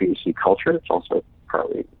of HVAC culture. It's also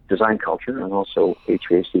partly design culture and also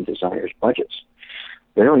HVAC designers' budgets.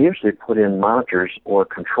 They don't usually put in monitors or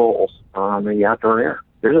controls on the outdoor air.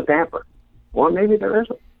 There's a damper, or maybe there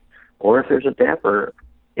isn't. Or if there's a damper,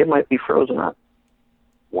 it might be frozen up,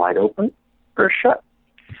 wide open, or shut.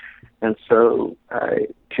 And so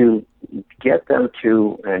to get them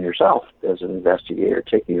to, and yourself as an investigator,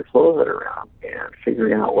 taking your flow meter around and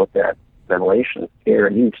figuring out what that ventilation air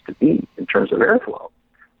needs to be in terms of airflow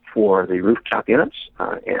for the rooftop units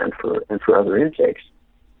and for other intakes,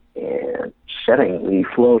 and setting the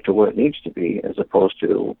flow to what it needs to be as opposed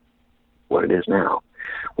to what it is now.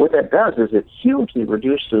 What that does is it hugely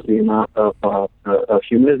reduces the amount of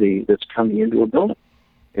humidity that's coming into a building.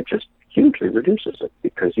 It just hugely reduces it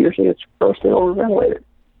because usually it's grossly overventilated,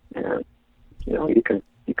 and you can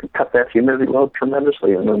cut that humidity load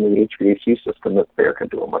tremendously, and then the HVAC system that's there can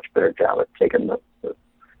do a much better job at taking the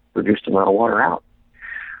reduced amount of water out.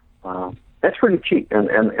 That's pretty cheap, and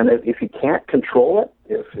if you can't control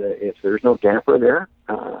it, if there's no damper there,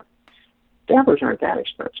 dampers aren't that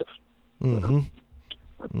expensive. Mm-hmm.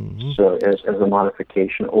 Mm-hmm. So as a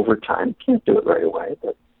modification over time, can't do it right away,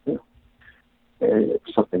 but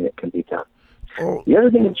it's something that can be done. Oh. The other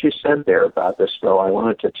thing that you said there about this, though, I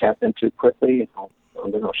wanted to tap into quickly. I'm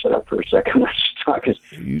going to shut up for a second. Let's talk.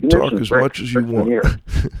 You talk as much as you want.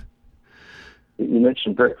 You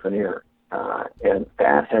mentioned brick veneer, and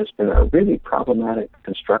that has been a really problematic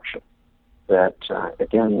construction. That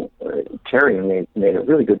again, Terry made a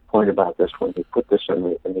really good point about this when he put this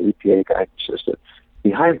in the EPA guidance system.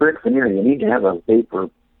 Behind brick veneer, you need to have a vapor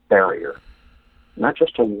barrier, not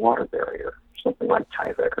just a water barrier, something like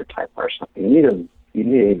Tyvek or Typar or something. You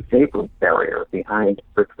need a vapor barrier behind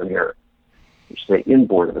brick veneer. You say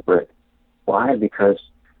inboard of the brick. Why? Because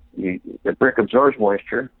the brick absorbs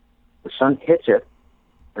moisture, the sun hits it,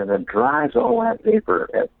 and then drives all that vapor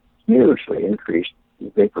at hugely increased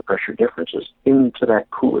vapor pressure differences into that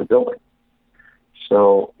cooler building.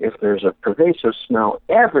 So if there's a pervasive smell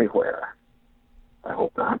everywhere, I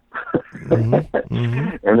hope not. Mm-hmm.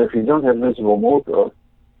 Mm-hmm. And if you don't have visible mold growth,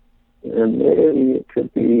 then maybe it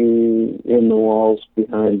could be in the walls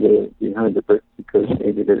behind the brick, because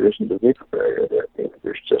maybe there isn't a vapor barrier there. Maybe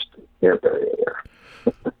there's just an air barrier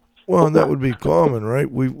there. Well, and that would be common, right?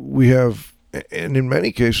 We have, and in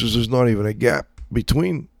many cases, there's not even a gap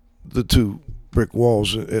between the two brick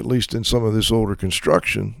walls, at least in some of this older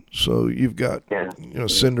construction. So you've got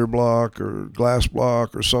cinder block or glass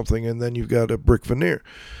block or something, and then you've got a brick veneer.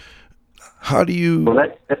 How do you?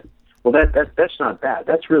 Well, that's not bad.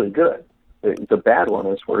 That's really good. The bad one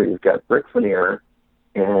is where you've got brick veneer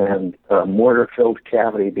and a mortar-filled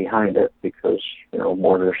cavity behind it, because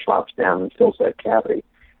mortar slops down and fills that cavity,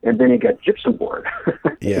 and then you got gypsum board,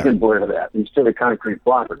 gypsum board of that instead of concrete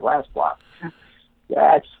block or glass block.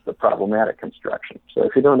 That's the problematic construction. So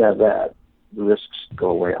if you don't have that, the risks go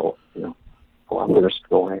away. A lot of the risks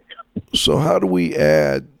go away. So how do we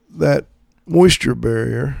add that moisture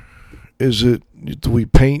barrier? Do we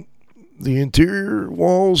paint the interior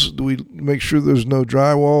walls? Do we make sure there's no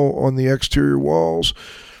drywall on the exterior walls?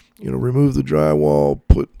 Remove the drywall,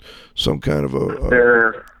 put some kind of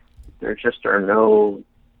There just are no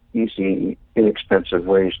easy, inexpensive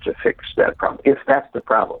ways to fix that problem, if that's the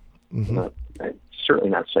problem. Mm-hmm. I'm certainly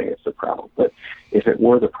not saying it's the problem, but if it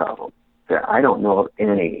were the problem, I don't know of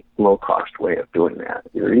any low-cost way of doing that.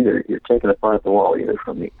 You're taking apart the wall either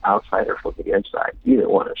from the outside or from the inside. Either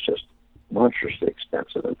one is just monstrously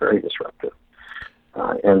expensive and very disruptive,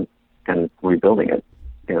 and rebuilding it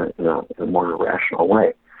in a more rational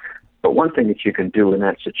way. But one thing that you can do in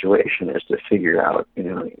that situation is to figure out, is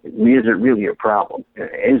it really a problem?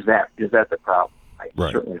 Is that the problem? I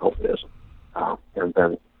certainly hope it isn't. And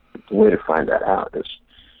then the way to find that out is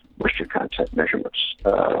moisture content measurements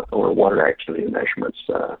or water activity measurements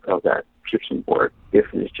of that gypsum board,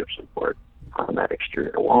 if it is gypsum board, on that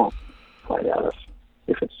exterior wall. Find out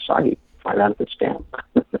if it's soggy. Find out if it's damp.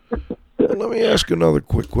 Let me ask another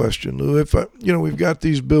quick question, Lou. If we've got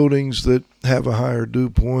these buildings that have a higher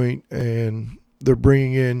dew point and they're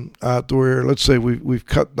bringing in outdoor air. Let's say we've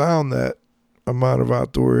cut down that amount of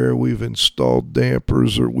outdoor air. We've installed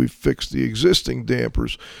dampers or we've fixed the existing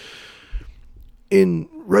dampers. In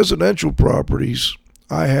residential properties,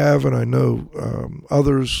 I have, and I know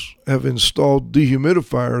others have installed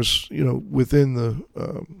dehumidifiers, within the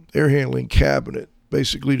air handling cabinet,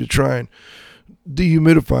 basically to try and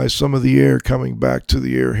dehumidify some of the air coming back to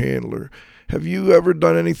the air handler. Have you ever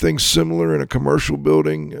done anything similar in a commercial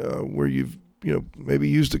building where you've maybe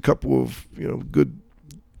used a couple of good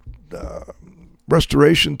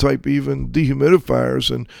restoration type even dehumidifiers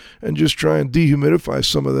and just try and dehumidify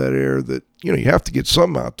some of that air that you have to get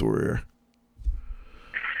some outdoor air?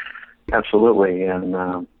 Absolutely, and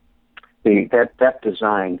that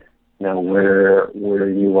design where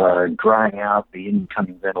you are drying out the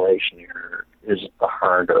incoming ventilation air is at the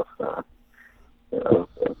heart of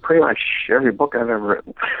pretty much every book I've ever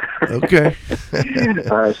written. Okay.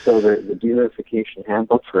 So the dehumidification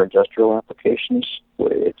handbook for industrial applications,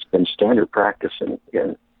 it's been standard practice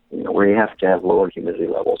in where you have to have lower humidity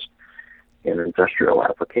levels in industrial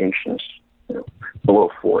applications,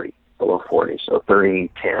 below 40, so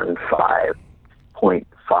 30, 10, 5,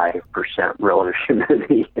 0.5% relative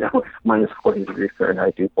humidity, minus 40 degrees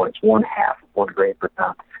Fahrenheit, dew points, 1/2 of 1 grain per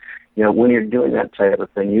pound. When you're doing that type of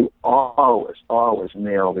thing, you always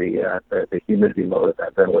nail the humidity load of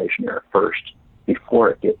that ventilation air first before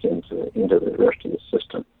it gets into the rest of the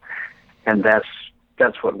system. And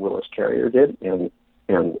that's what Willis Carrier did in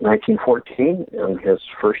 1914 in his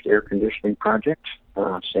first air conditioning project.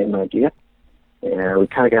 Same idea. And we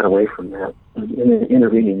kind of got away from that in the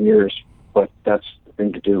intervening years, but that's the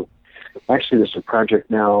thing to do. Actually, there's a project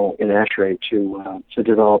now in ASHRAE to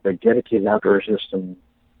develop a dedicated outdoor system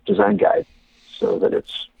design guide so that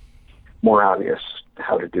it's more obvious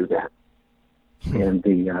how to do that. And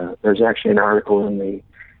there's actually an article in the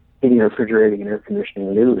Heating, Refrigerating, and Air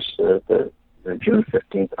Conditioning News, the June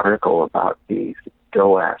 15th article about the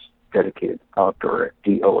DOAS, dedicated outdoor,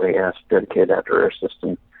 DOAS, dedicated outdoor air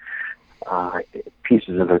system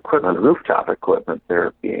pieces of equipment, rooftop equipment.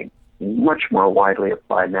 They're being much more widely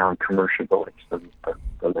applied now in commercial buildings than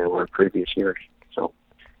they were in previous years. So,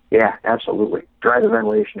 yeah, absolutely. Dry the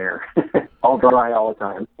ventilation air. All dry all the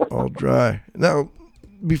time. All dry. Now,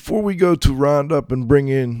 before we go to round up and bring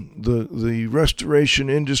in the restoration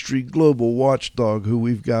industry global watchdog who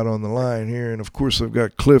we've got on the line here, and of course I've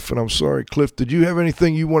got Cliff, and I'm sorry, Cliff, did you have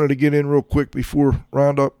anything you wanted to get in real quick before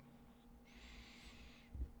round up?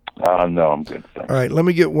 No, I'm good. Thanks. All right, let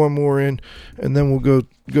me get one more in, and then we'll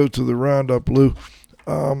go to the roundup, Lou.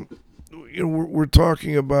 We're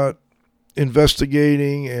talking about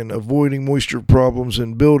investigating and avoiding moisture problems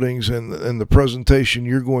in buildings, and the presentation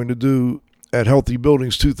you're going to do at Healthy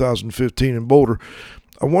Buildings 2015 in Boulder.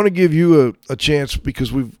 I want to give you a chance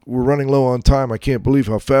because we're running low on time. I can't believe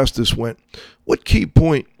how fast this went. What key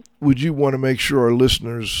point would you want to make sure our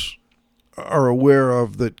listeners are aware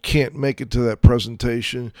of that can't make it to that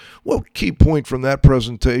presentation? What key point from that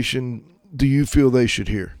presentation do you feel they should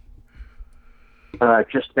hear?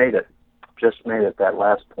 Just made it, that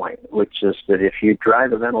last point, which is that if you dry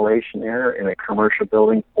the ventilation air in a commercial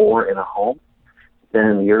building or in a home,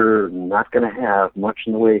 then you're not going to have much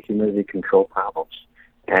in the way of humidity control problems.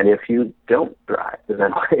 And if you don't dry the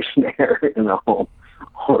ventilation air in a home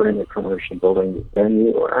or in a commercial building, then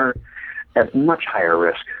you are at much higher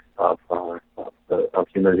risk of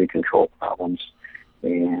humidity control problems.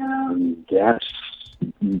 And that's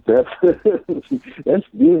the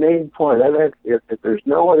main point. If there's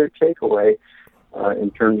no other takeaway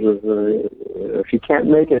in terms of if you can't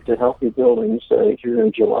make it to Healthy Buildings here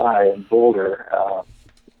in July in Boulder,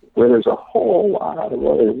 where there's a whole lot of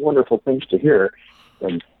other wonderful things to hear,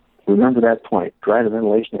 and remember that point: dry the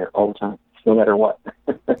ventilation air all the time, no matter what.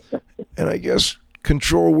 And I guess,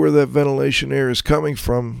 control where that ventilation air is coming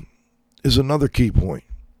from is another key point.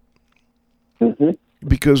 Mm-hmm.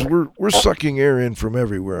 Because we're sucking air in from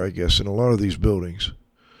everywhere, I guess, in a lot of these buildings.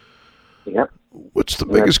 Yep. What's the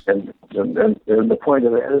biggest? And the point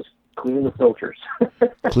of that is clean the filters.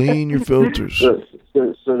 Clean your filters.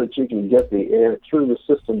 so that you can get the air through the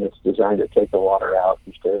system that's designed to take the water out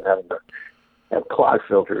instead of having to have clogged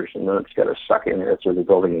filters, and then it's got to suck in air through the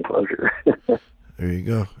building enclosure. There you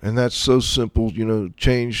go. And that's so simple,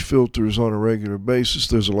 change filters on a regular basis.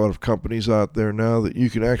 There's a lot of companies out there now that you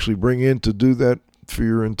can actually bring in to do that for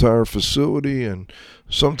your entire facility, and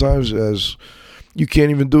sometimes as you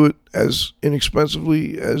can't even do it as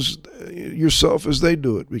inexpensively as yourself as they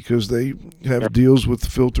do it, because they have deals with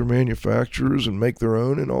filter manufacturers and make their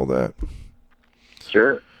own and all that.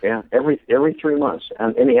 Sure, yeah. Every 3 months.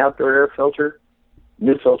 And any outdoor air filter,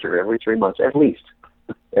 new filter every 3 months, at least.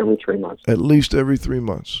 Every 3 months. At least every 3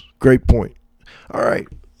 months. Great point. All right,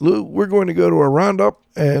 Lou, we're going to go to a roundup,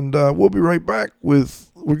 and we'll be right back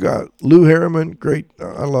we got Lou Harriman. Great.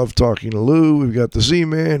 I love talking to Lou. We've got the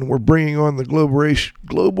Z-Man. We're bringing on the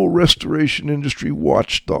global restoration industry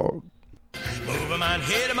watchdog. Move 'em on,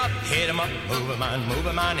 hit 'em up, move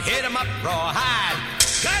 'em on, hit 'em up, rawhide.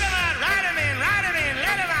 Cut 'em out, ride 'em in, let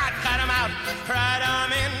 'em out, cut 'em out, ride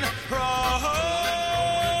 'em in, rawhide.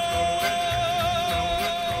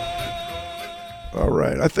 All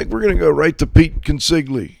right, I think we're going to go right to Pete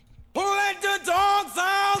Consigli. Who let the dogs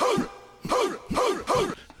out?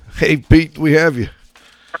 Hey, Pete, we have you.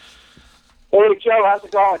 Hey, Joe, how's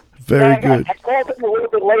it going? Very good. I called in a little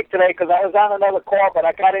bit late today because I was on another call, but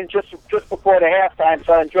I got in just before the halftime,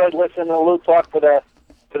 so I enjoyed listening to Lou talk for the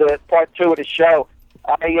part 2 of the show.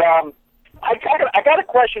 I got a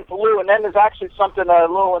question for Lou, and then there's actually something, a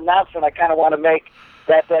little announcement I kind of want to make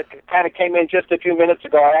that kind of came in just a few minutes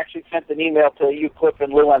ago. I actually sent an email to you, Cliff,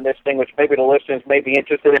 and Lou on this thing, which maybe the listeners may be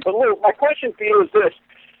interested in. But Lou, my question for you is this: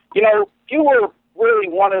 you were really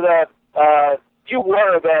one of the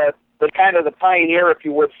kind of the pioneer, if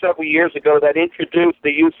you would, several years ago that introduced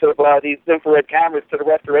the use of these infrared cameras to the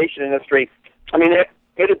restoration industry. I mean, it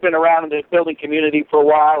had been around in the building community for a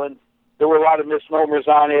while, and there were a lot of misnomers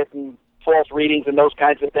on it and false readings and those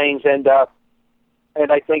kinds of things. And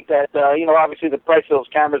I think that, obviously the price of those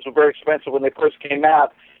cameras were very expensive when they first came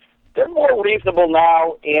out. They're more reasonable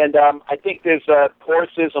now, and I think there's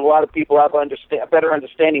courses, and a lot of people have a better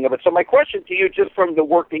understanding of it. So my question to you, just from the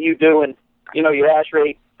work that you do and, your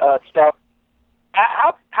ASHRAE stuff,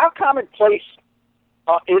 how commonplace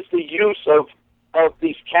is the use of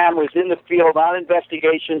these cameras in the field on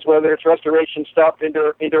investigations, whether it's restoration stuff,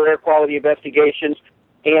 indoor air quality investigations,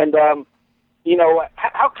 and,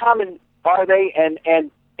 how common are they, and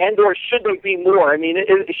or should they be more? I mean,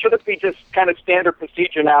 should it be just kind of standard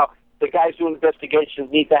procedure now? The guys doing investigations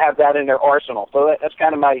need to have that in their arsenal. So that's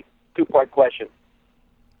kind of my 2-part question.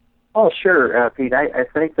 Oh, sure, Pete. I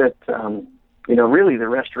think that, really the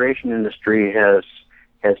restoration industry has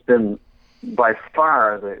been by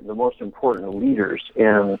far the most important leaders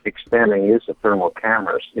in expanding use of thermal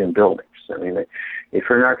cameras in buildings. I mean, if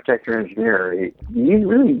you're an architect or engineer, you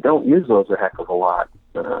really don't use those a heck of a lot.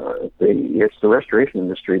 It's the restoration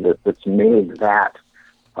industry that's made that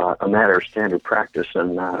a matter of standard practice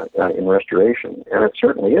in restoration, and it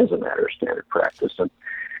certainly is a matter of standard practice.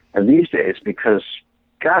 And these days, because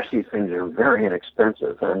gosh, these things are very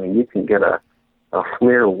inexpensive. I mean, you can get a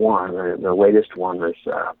FLIR 1, the latest one is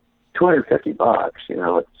 $250.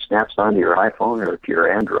 It snaps onto your iPhone or to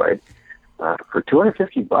your Android. For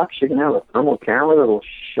 $250, you can have a thermal camera that'll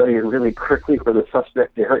show you really quickly where the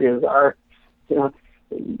suspect areas are.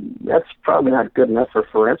 That's probably not good enough for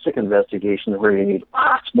forensic investigation where you need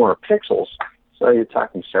lots more pixels. So you're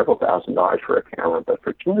talking several $1,000s for a camera, but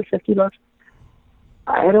for $250,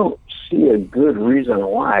 I don't see a good reason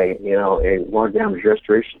why, a water damage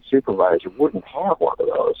restoration supervisor wouldn't have one of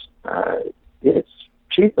those. It's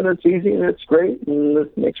cheap and it's easy and it's great and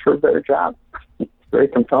it makes for a better job. It's a very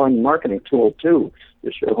compelling marketing tool too,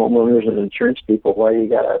 to show homeowners and insurance people why you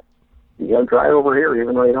gotta drive over here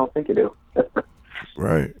even though you don't think you do.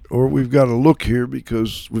 Right. Or we've got to look here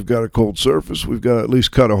because we've got a cold surface. We've got to at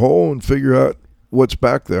least cut a hole and figure out what's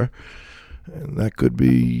back there. And that could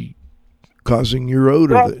be causing your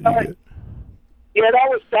odor that you get. Yeah,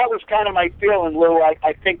 that was kind of my feeling, Lou.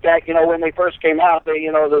 I think that, when they first came out, they,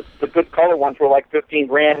 the good color ones were like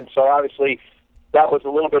 $15,000, and so obviously that was a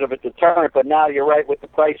little bit of a deterrent. But now you're right with the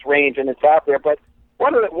price range, and it's out there. But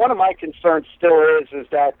one of my concerns still is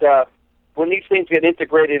that when these things get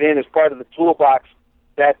integrated in as part of the toolbox,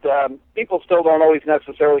 that people still don't always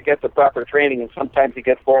necessarily get the proper training, and sometimes you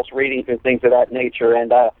get false readings and things of that nature.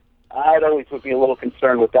 And I'd always would be a little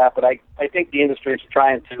concerned with that. But I think the industry is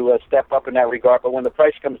trying to step up in that regard. But when the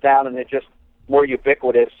price comes down and they're just more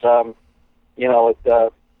ubiquitous, I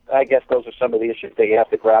guess those are some of the issues that you have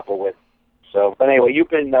to grapple with. So, but anyway, you've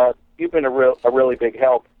been a really big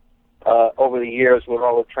help over the years with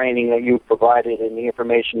all the training that you've provided and the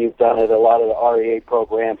information you've done at a lot of the REA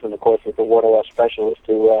programs, and of course with the water loss specialist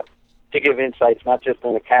to give insights not just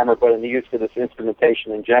on the camera but in the use of this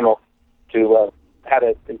instrumentation in general to how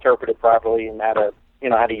to interpret it properly and how to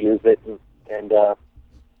use it and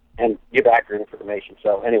give accurate information.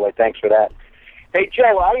 So anyway, thanks for that. Hey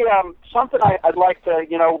Joe, I'd like to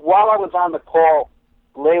while I was on the call,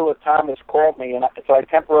 Layla Thomas called me, and so I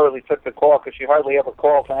temporarily took the call because she hardly ever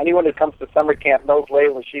calls. And anyone who comes to summer camp knows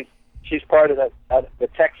Layla. She's part of the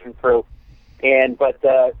Texan crew, but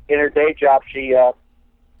in her day job, she's a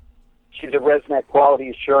ResNet quality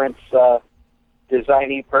assurance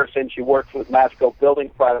designee person. She works with Masco Building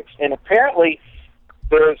Products, and apparently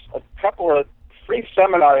there's a couple of free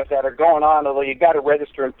seminars that are going on, although you got to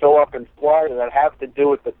register and fill up in Florida, that have to do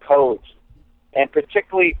with the codes, and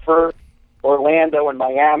particularly for Orlando and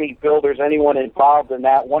Miami builders, anyone involved in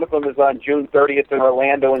that. One of them is on June 30th in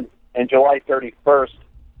Orlando and July 31st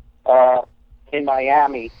in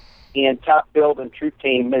Miami. And Top Build and True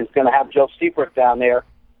Team is going to have Joe Seabrook down there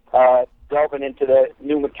delving into the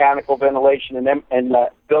new mechanical ventilation and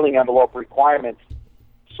building envelope requirements.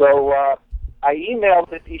 So I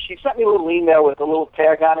emailed it. She sent me a little email with a little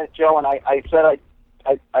tag on it, Joe, and I said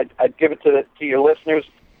I'd give it to your listeners,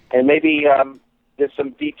 and maybe there's some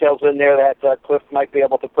details in there that Cliff might be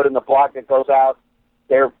able to put in the blog that goes out.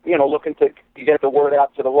 They're looking to get the word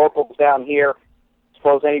out to the locals down here.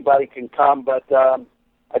 Suppose anybody can come, but I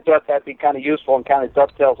thought that'd be kind of useful and kind of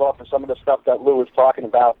dovetails off of some of the stuff that Lou was talking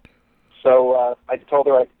about. So I told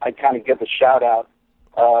her I'd kind of give a shout out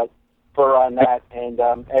for her on that. And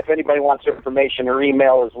if anybody wants information, her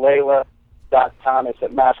email is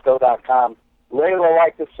layla.thomas@masco.com. Layla,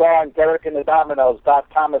 like the song Derek and the Dominoes,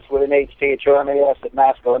 .Thomas with an H, THOMAS at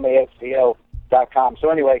Masco, MASCO.com. So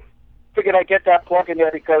anyway, figured I'd get that plug in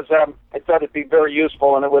there because I thought it'd be very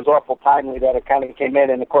useful, and it was awful timely that it kind of came in.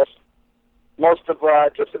 And of course, most of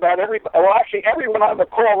just about everyone on the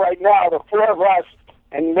call right now, the four of us,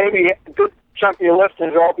 and maybe a good chunk of your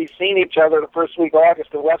listeners will all be seeing each other the first week of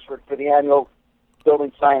August in Westford for the annual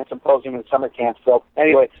Building Science Symposium and Summer Camp. So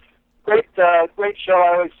anyway, great show. I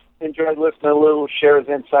always enjoyed listening to Lou share his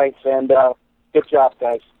insights, and good job,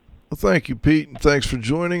 guys. Well, thank you, Pete, and thanks for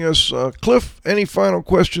joining us. Cliff, any final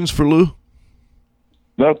questions for Lou?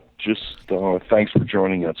 Nope, just thanks for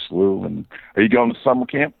joining us, Lou. And are you going to summer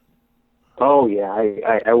camp? Oh, yeah,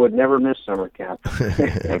 I would never miss summer camp.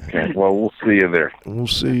 Okay, well, we'll see you there. We'll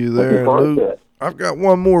see you there, Lou. I've got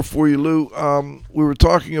one more for you, Lou. We were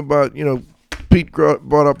talking about, Pete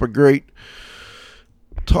brought up a great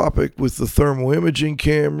topic with the thermal imaging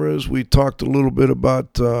cameras. We talked a little bit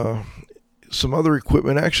about some other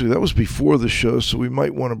equipment. Actually, that was before the show, so we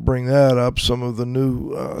might want to bring that up, some of the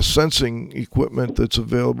new sensing equipment that's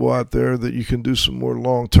available out there that you can do some more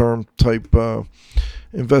long-term type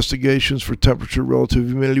investigations for temperature, relative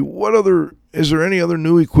humidity. Is there any other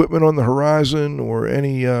new equipment on the horizon, or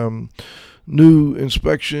any new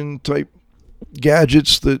inspection type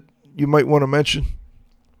gadgets that you might want to mention?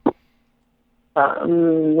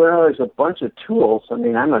 Well, there's a bunch of tools. I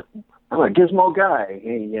mean, I'm a gizmo guy.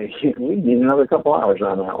 We need another couple hours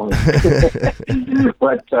on that one.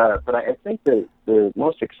 But I think the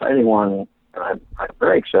most exciting one, and I'm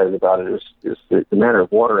very excited about it, is the matter of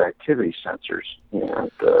water activity sensors.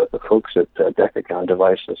 The folks at Decacon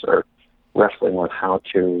Devices are wrestling with how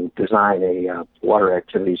to design a water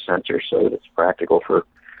activity sensor so that it's practical for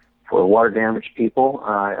water damaged people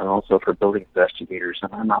and also for building investigators.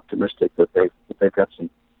 And I'm optimistic that they've got some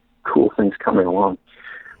cool things coming along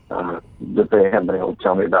that they haven't been able to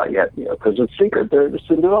tell me about yet, because it's secret. They're just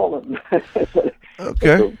in development.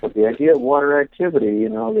 Okay. But the idea of water activity,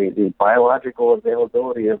 the biological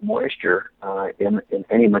availability of moisture in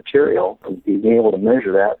any material, and being able to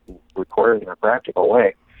measure that and record it in a practical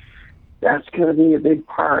way, that's going to be a big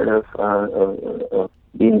part of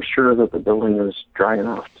being sure that the building is dry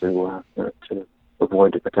enough to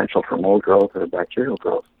avoid the potential for mold growth or bacterial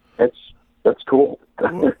growth. That's cool.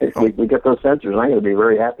 If we get those sensors, I'm going to be a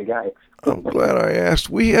very happy guy. I'm glad I asked.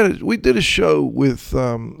 We did a show with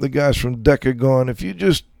the guys from Decacon. If you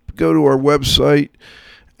just go to our website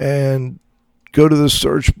and go to the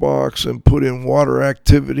search box and put in water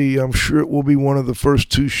activity, I'm sure it will be one of the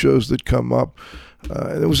first two shows that come up.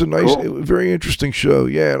 And it was a nice, very interesting show.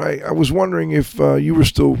 Yeah, and I was wondering if you were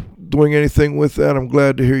still doing anything with that. I'm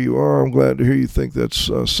glad to hear you are. I'm glad to hear you think that's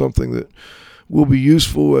something that will be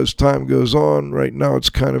useful as time goes on. Right now it's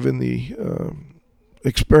kind of in the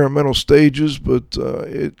experimental stages, but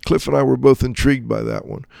Cliff and I were both intrigued by that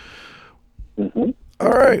one. Mm-hmm. All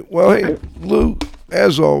right. Well, hey, Lou,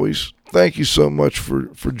 as always, thank you so much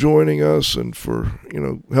for joining us and for,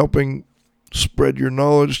 helping spread your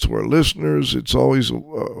knowledge to our listeners. It's always a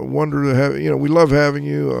wonder to have, we love having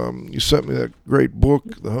you. You sent me that great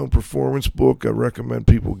book, the Home Performance book. I recommend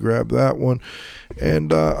people grab that one.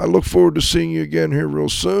 And I look forward to seeing you again here real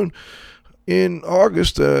soon in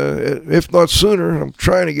August, if not sooner. I'm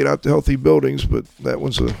trying to get out to Healthy Buildings, but that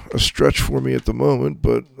one's a stretch for me at the moment.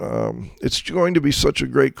 But it's going to be such a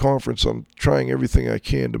great conference. I'm trying everything I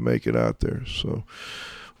can to make it out there. So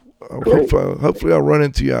hopefully I'll run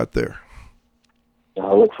into you out there.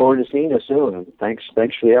 I look forward to seeing you soon. And thanks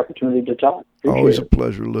for the opportunity to talk. Always a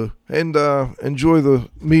pleasure, Lou. And enjoy the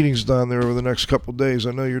meetings down there over the next couple of days.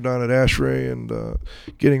 I know you're down at ASHRAE and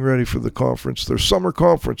getting ready for the conference. Their summer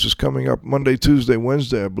conference is coming up Monday, Tuesday,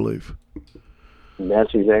 Wednesday, I believe.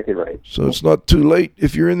 That's exactly right. So it's not too late.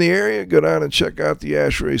 If you're in the area, go down and check out the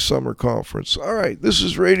ASHRAE Summer Conference. All right, this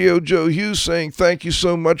is Radio Joe Hughes saying thank you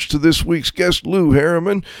so much to this week's guest, Lou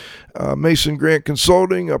Harriman, Mason Grant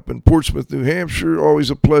Consulting up in Portsmouth, New Hampshire.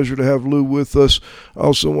 Always a pleasure to have Lou with us. I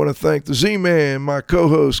also want to thank the Z-Man, my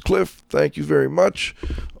co-host, Cliff. Thank you very much.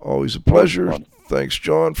 Always a pleasure. Thanks,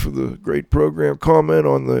 John, for the great program. Comment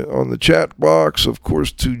on the chat box. Of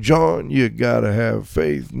course, to John, you got to have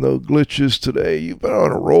faith. No glitches today. You've been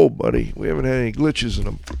on a roll, buddy. We haven't had any glitches in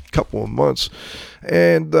a couple of months.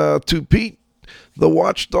 And to Pete, the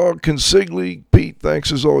watchdog consigley. Pete,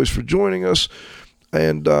 thanks as always for joining us.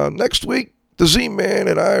 And next week, the Z-Man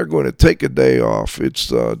and I are going to take a day off.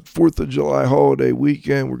 It's 4th of July holiday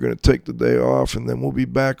weekend. We're going to take the day off, and then we'll be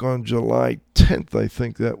back on July 10th, I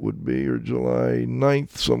think that would be, or July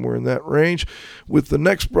 9th, somewhere in that range, with the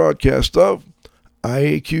next broadcast of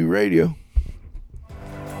IAQ Radio.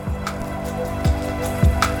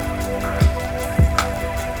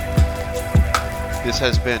 This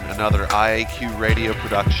has been another IAQ Radio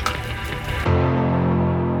production.